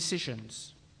make the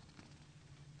decisions.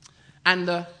 And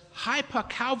the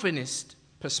hyper-Calvinist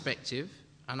perspective,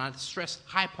 and I stress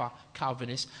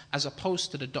hyper-Calvinist as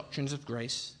opposed to the doctrines of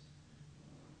grace,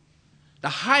 the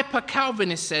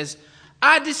hyper-Calvinist says,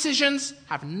 our decisions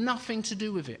have nothing to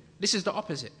do with it. This is the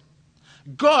opposite.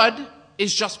 God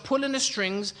is just pulling the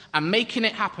strings and making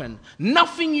it happen.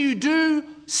 Nothing you do,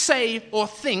 say, or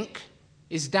think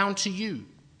is down to you.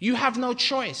 You have no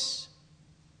choice.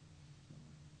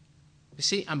 You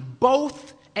see, and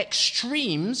both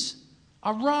extremes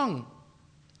are wrong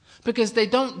because they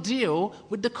don't deal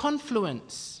with the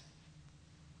confluence.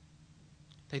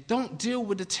 They don't deal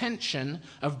with the tension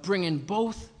of bringing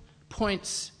both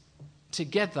points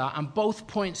together and both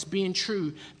points being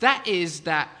true. That is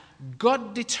that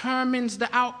God determines the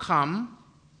outcome,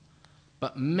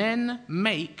 but men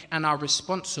make and are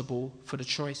responsible for the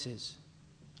choices.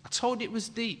 I told you it was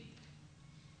deep.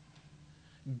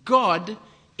 God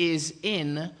is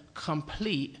in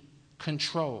complete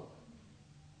control.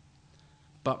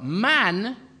 But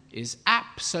man is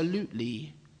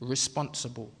absolutely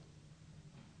responsible.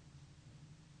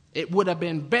 It would have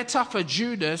been better for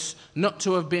Judas not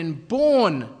to have been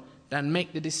born than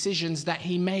make the decisions that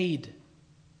he made.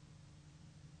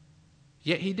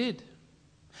 Yet he did.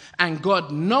 And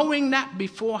God, knowing that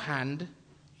beforehand,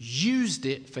 used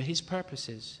it for his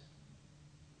purposes.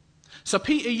 So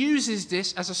Peter uses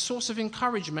this as a source of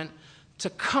encouragement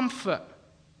to comfort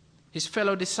his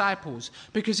fellow disciples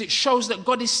because it shows that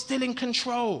God is still in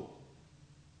control.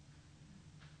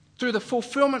 through the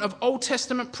fulfillment of Old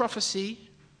Testament prophecy,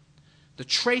 the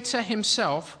traitor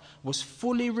himself was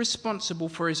fully responsible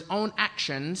for his own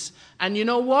actions. And you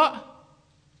know what?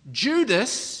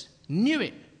 Judas knew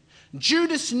it.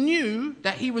 Judas knew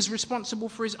that he was responsible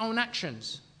for his own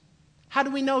actions. How do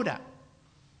we know that?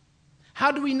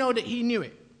 How do we know that he knew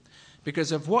it?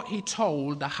 Because of what he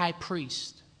told the high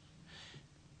priest.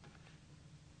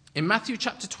 In Matthew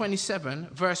chapter 27,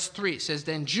 verse 3, it says,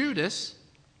 Then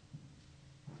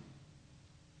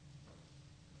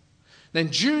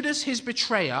Judas, his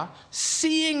betrayer,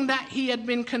 seeing that he had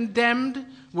been condemned,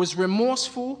 was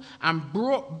remorseful and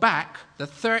brought back the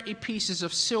 30 pieces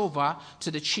of silver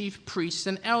to the chief priests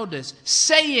and elders,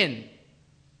 saying,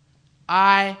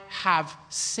 I have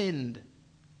sinned.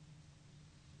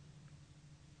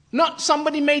 Not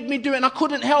somebody made me do it and I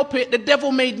couldn't help it. The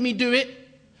devil made me do it.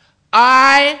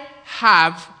 I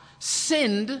have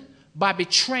sinned by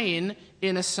betraying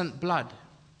innocent blood.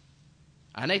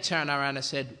 And they turned around and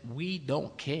said, we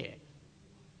don't care.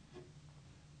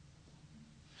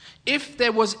 If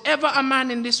there was ever a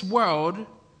man in this world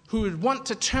who would want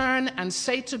to turn and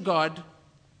say to God,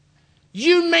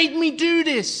 you made me do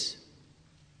this.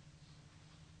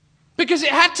 Because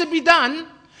it had to be done.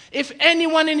 If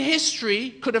anyone in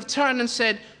history could have turned and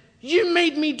said, you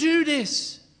made me do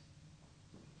this.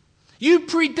 You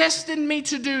predestined me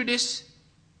to do this.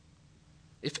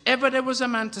 If ever there was a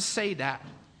man to say that,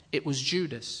 it was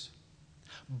Judas.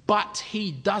 But he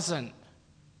doesn't.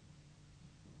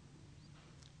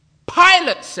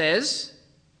 Pilate says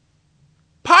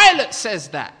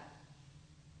that.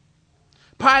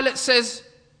 Pilate says,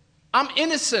 I'm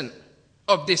innocent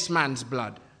of this man's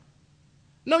blood.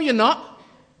 No, you're not.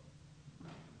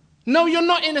 No, you're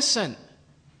not innocent.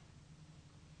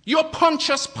 You're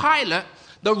Pontius Pilate,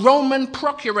 the Roman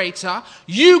procurator.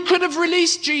 You could have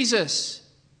released Jesus.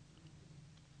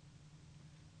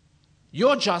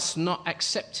 You're just not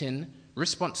accepting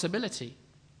responsibility.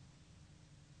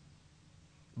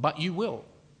 But you will.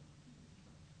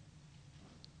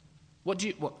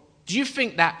 Do you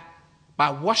think that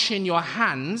by washing your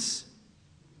hands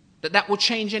that will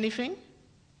change anything?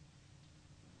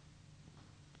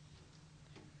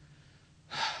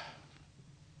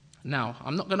 Now,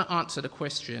 I'm not going to answer the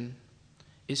question,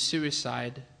 is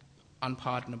suicide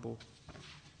unpardonable?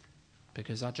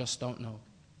 Because I just don't know.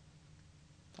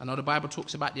 I know the Bible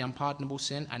talks about the unpardonable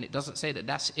sin, and it doesn't say that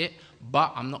that's it,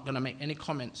 but I'm not going to make any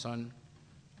comments on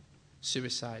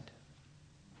suicide.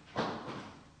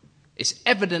 It's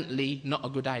evidently not a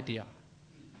good idea.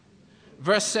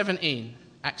 Verse 17,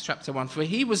 Acts chapter 1. For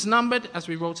he was numbered, as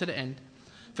we roll to the end,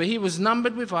 for he was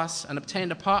numbered with us and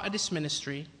obtained a part of this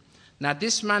ministry. Now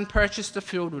this man purchased the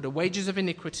field with the wages of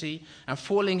iniquity, and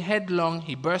falling headlong,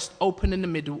 he burst open in the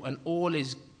middle, and all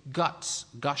his guts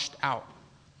gushed out.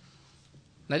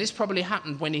 Now this probably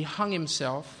happened when he hung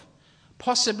himself.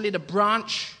 Possibly the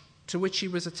branch to which he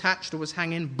was attached or was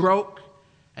hanging broke,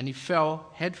 and he fell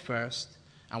headfirst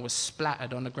and was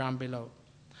splattered on the ground below.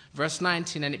 Verse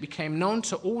 19, and it became known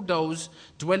to all those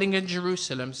dwelling in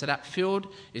Jerusalem, so that field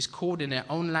is called in their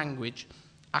own language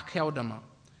Akeldama,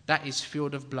 that is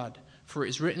field of blood. For it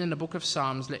is written in the book of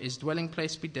Psalms, let his dwelling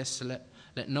place be desolate,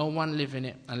 let no one live in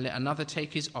it, and let another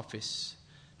take his office.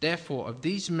 Therefore, of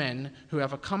these men who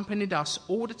have accompanied us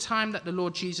all the time that the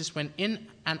Lord Jesus went in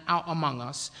and out among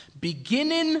us,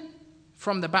 beginning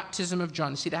from the baptism of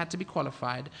John, see, they had to be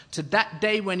qualified, to that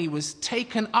day when he was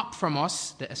taken up from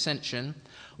us, the ascension,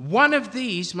 one of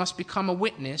these must become a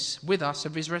witness with us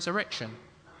of his resurrection.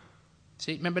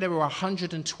 See, remember there were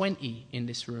 120 in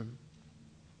this room.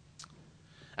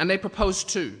 And they proposed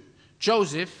two.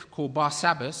 Joseph, called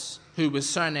Barsabbas, who was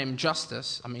surnamed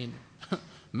Justus,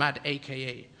 Mad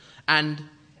AKA, and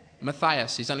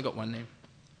Matthias, he's only got one name.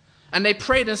 And they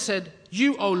prayed and said,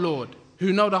 you, O Lord,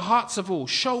 who know the hearts of all,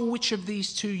 show which of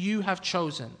these two you have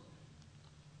chosen.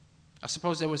 I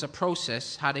suppose there was a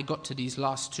process how they got to these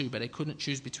last two, but they couldn't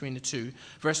choose between the two.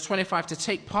 Verse 25, to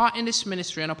take part in this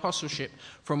ministry and apostleship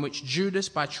from which Judas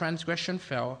by transgression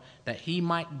fell, that he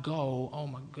might go, oh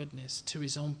my goodness, to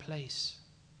his own place.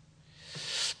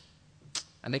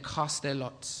 And they cast their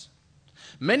lots.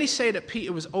 Many say that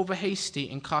Peter was over hasty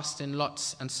in casting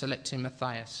lots and selecting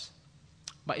Matthias.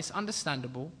 But it's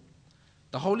understandable.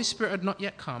 The Holy Spirit had not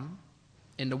yet come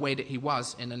in the way that he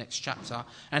was in the next chapter.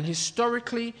 And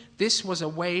historically, this was a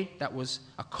way that was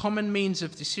a common means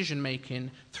of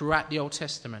decision-making throughout the Old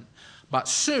Testament. But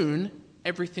soon,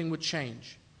 everything would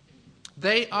change.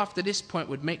 They, after this point,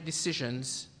 would make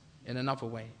decisions in another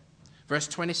way. Verse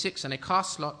 26, and they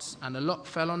cast lots, and the lot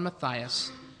fell on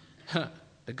Matthias,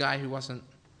 the guy who wasn't,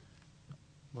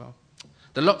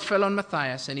 the lot fell on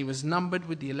Matthias, and he was numbered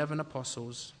with the 11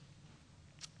 apostles.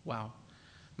 Wow.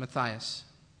 Matthias,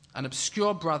 an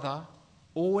obscure brother,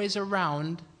 always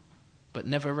around, but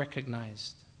never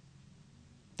recognized.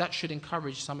 That should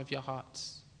encourage some of your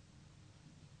hearts.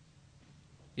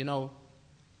 You know,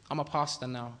 I'm a pastor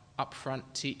now, up front,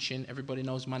 teaching. Everybody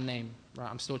knows my name, right?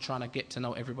 I'm still trying to get to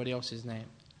know everybody else's name.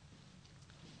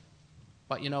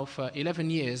 But, you know, for 11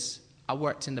 years, I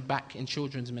worked in the back in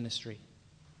children's ministry.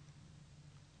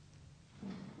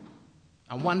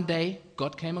 And one day,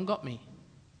 God came and got me.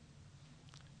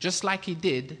 Just like he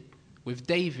did with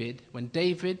David, when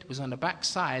David was on the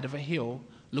backside of a hill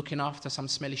looking after some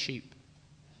smelly sheep.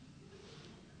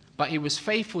 But he was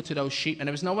faithful to those sheep, and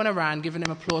there was no one around giving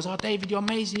him applause. Oh, David, you're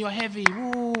amazing, you're heavy.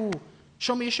 Woo.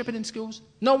 Show me your shepherding skills.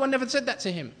 No one ever said that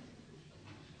to him.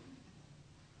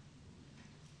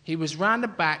 He was round the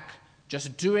back,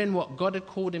 just doing what God had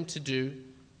called him to do.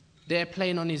 There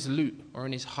playing on his lute or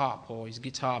on his harp or his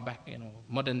guitar back, you know,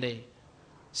 modern day.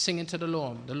 Singing to the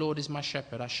Lord is my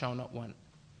shepherd, I shall not want.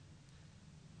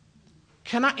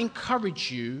 Can I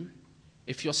encourage you,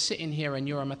 if you're sitting here and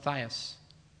you're a Matthias?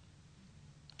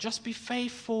 Just be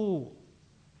faithful.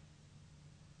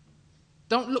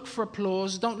 Don't look for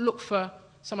applause. Don't look for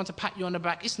someone to pat you on the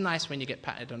back. It's nice when you get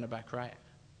patted on the back, right?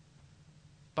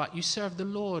 But you serve the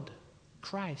Lord,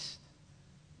 Christ.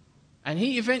 And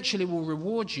he eventually will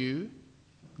reward you,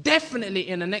 definitely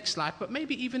in the next life, but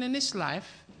maybe even in this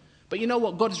life. But you know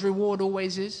what God's reward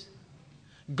always is?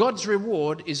 God's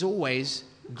reward is always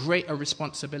greater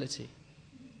responsibility.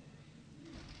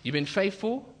 You've been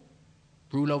faithful,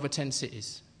 rule over 10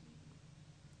 cities.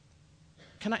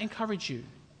 Can I encourage you?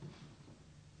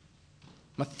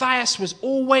 Matthias was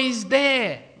always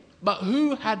there, but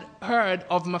who had heard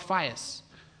of Matthias?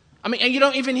 I mean, and you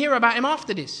don't even hear about him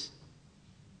after this.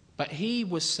 But he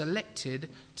was selected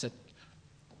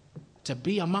to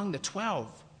be among the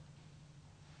 12.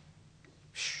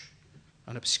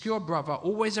 An obscure brother,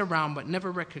 always around but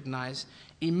never recognized.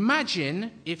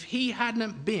 Imagine if he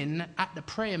hadn't been at the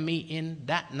prayer meeting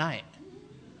that night.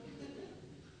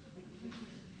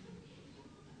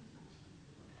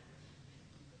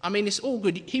 I mean, it's all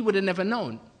good. He would have never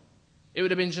known. It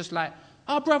would have been just like,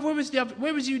 oh, bruv,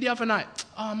 where was you the other night?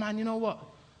 Oh, man, you know what?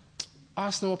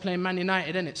 Arsenal were playing Man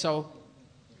United, innit? So,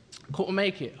 couldn't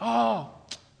make it. Oh,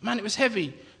 man, it was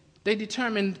heavy. They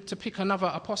determined to pick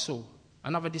another apostle,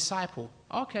 another disciple.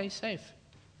 Okay, safe.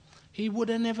 He would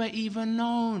have never even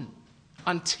known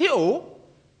until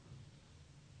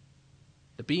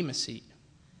the Bema seat,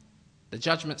 the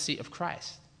judgment seat of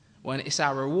Christ, when it's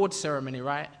our reward ceremony,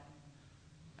 right?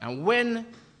 And when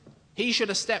he should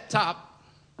have stepped up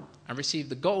and received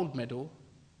the gold medal,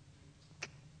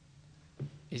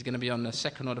 he's going to be on the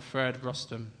second or the third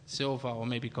rostrum, silver or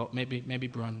maybe gold, maybe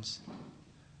bronze.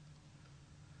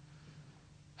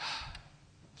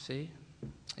 See?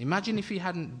 Imagine if he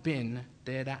hadn't been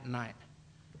there that night.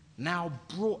 Now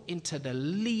brought into the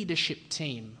leadership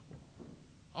team.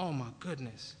 Oh my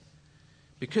goodness.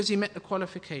 Because he met the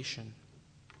qualification.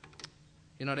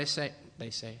 You know, they say,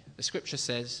 the scripture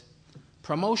says,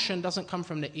 promotion doesn't come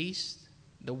from the east,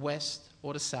 the west,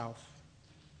 or the south.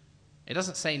 It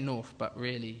doesn't say north, but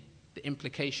really the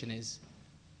implication is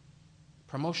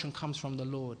promotion comes from the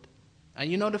Lord.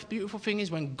 And you know the beautiful thing is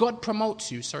when God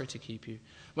promotes you, sorry to keep you,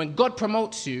 when God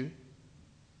promotes you,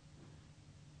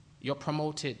 you're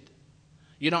promoted.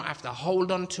 You don't have to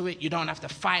hold on to it. You don't have to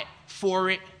fight for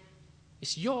it.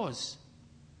 It's yours.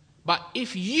 But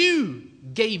if you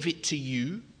gave it to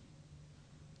you,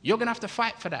 you're going to have to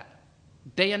fight for that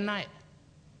day and night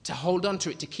to hold on to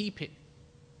it, to keep it.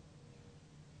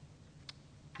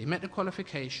 He met the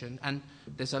qualification, and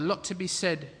there's a lot to be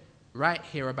said right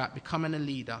here about becoming a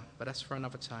leader, but that's for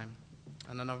another time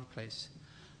and another place.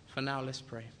 For now, let's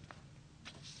pray.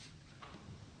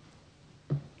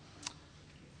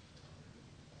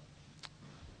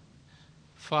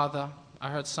 Father, I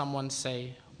heard someone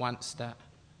say once that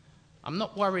I'm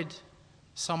not worried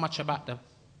so much about the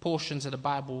portions of the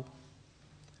Bible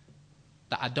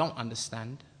that I don't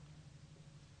understand.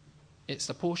 It's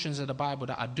the portions of the Bible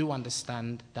that I do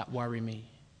understand that worry me.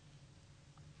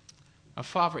 And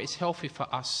Father, it's healthy for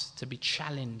us to be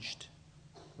challenged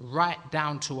right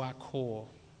down to our core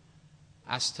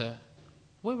as to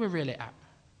where we're really at.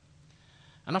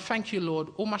 And I thank you, Lord,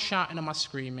 all my shouting and my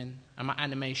screaming and my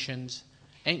animations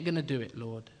ain't going to do it,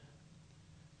 Lord.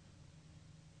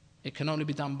 It can only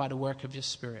be done by the work of your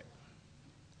Spirit.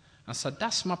 And so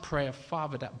that's my prayer,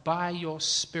 Father, that by your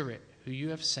Spirit, who you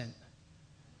have sent,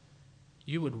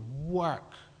 you would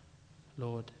work,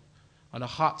 Lord, on the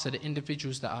hearts of the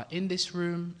individuals that are in this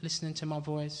room listening to my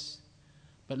voice.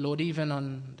 But Lord, even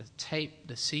on the tape,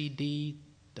 the CD,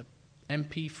 the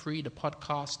MP3, the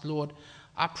podcast, Lord,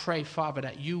 I pray, Father,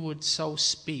 that you would so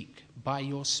speak by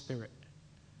your Spirit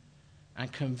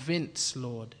and convince,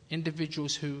 Lord,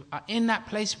 individuals who are in that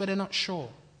place where they're not sure,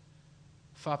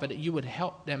 Father, that you would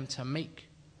help them to make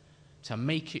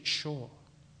it sure.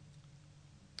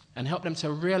 And help them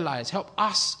to realize, help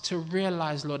us to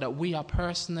realize, Lord, that we are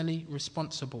personally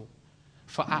responsible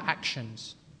for our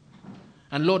actions.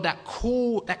 And Lord, that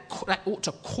ought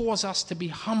to cause us to be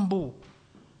humble.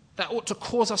 That ought to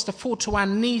cause us to fall to our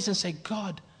knees and say,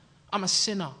 God, I'm a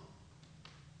sinner.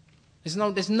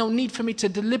 There's no need for me to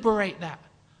deliberate that.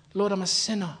 Lord, I'm a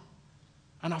sinner.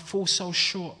 And I fall so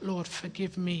short. Lord,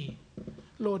 forgive me.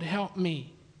 Lord, help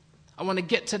me. I want to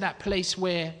get to that place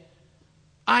where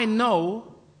I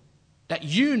know that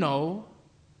you know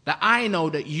that I know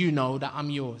that you know that I'm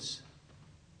yours.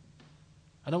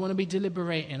 I don't want to be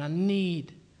deliberating. I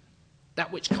need that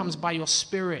which comes by your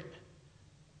Spirit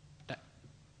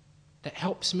that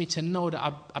helps me to know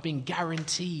that I've been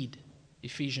guaranteed,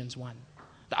 Ephesians 1,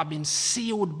 that I've been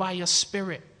sealed by your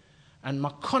Spirit, and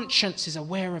my conscience is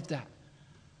aware of that,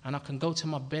 and I can go to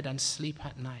my bed and sleep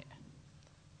at night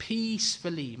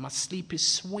peacefully. My sleep is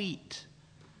sweet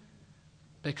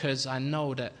because I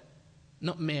know that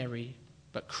not Mary,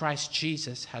 but Christ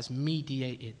Jesus has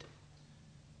mediated.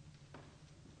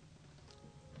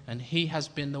 And he has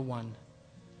been the one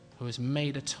who has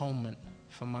made atonement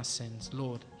for my sins.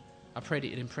 Lord, I pray that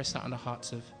you'd impress that on the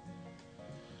hearts of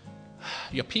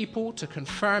your people to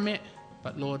confirm it,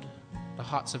 but Lord, the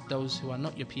hearts of those who are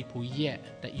not your people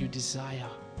yet, that you desire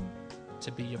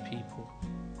to be your people.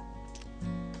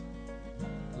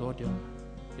 Lord, you're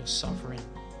sovereign.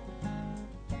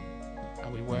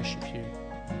 And we worship you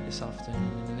this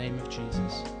afternoon in the name of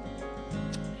Jesus.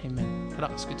 Amen. Could I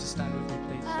ask you to stand with me,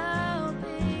 please? I'll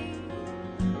be,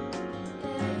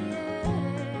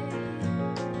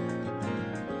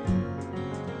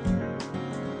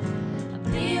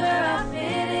 I'll be where I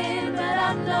fit in, but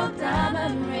I'm no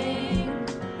diamond ring.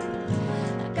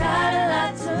 I got a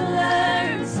lot to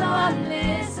learn, so I'm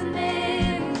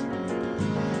listening.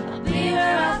 I'll be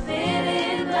where I fit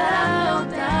in, but I'm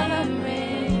no diamond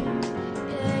ring.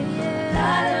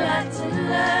 Got a lot to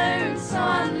learn, so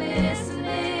I'm listening.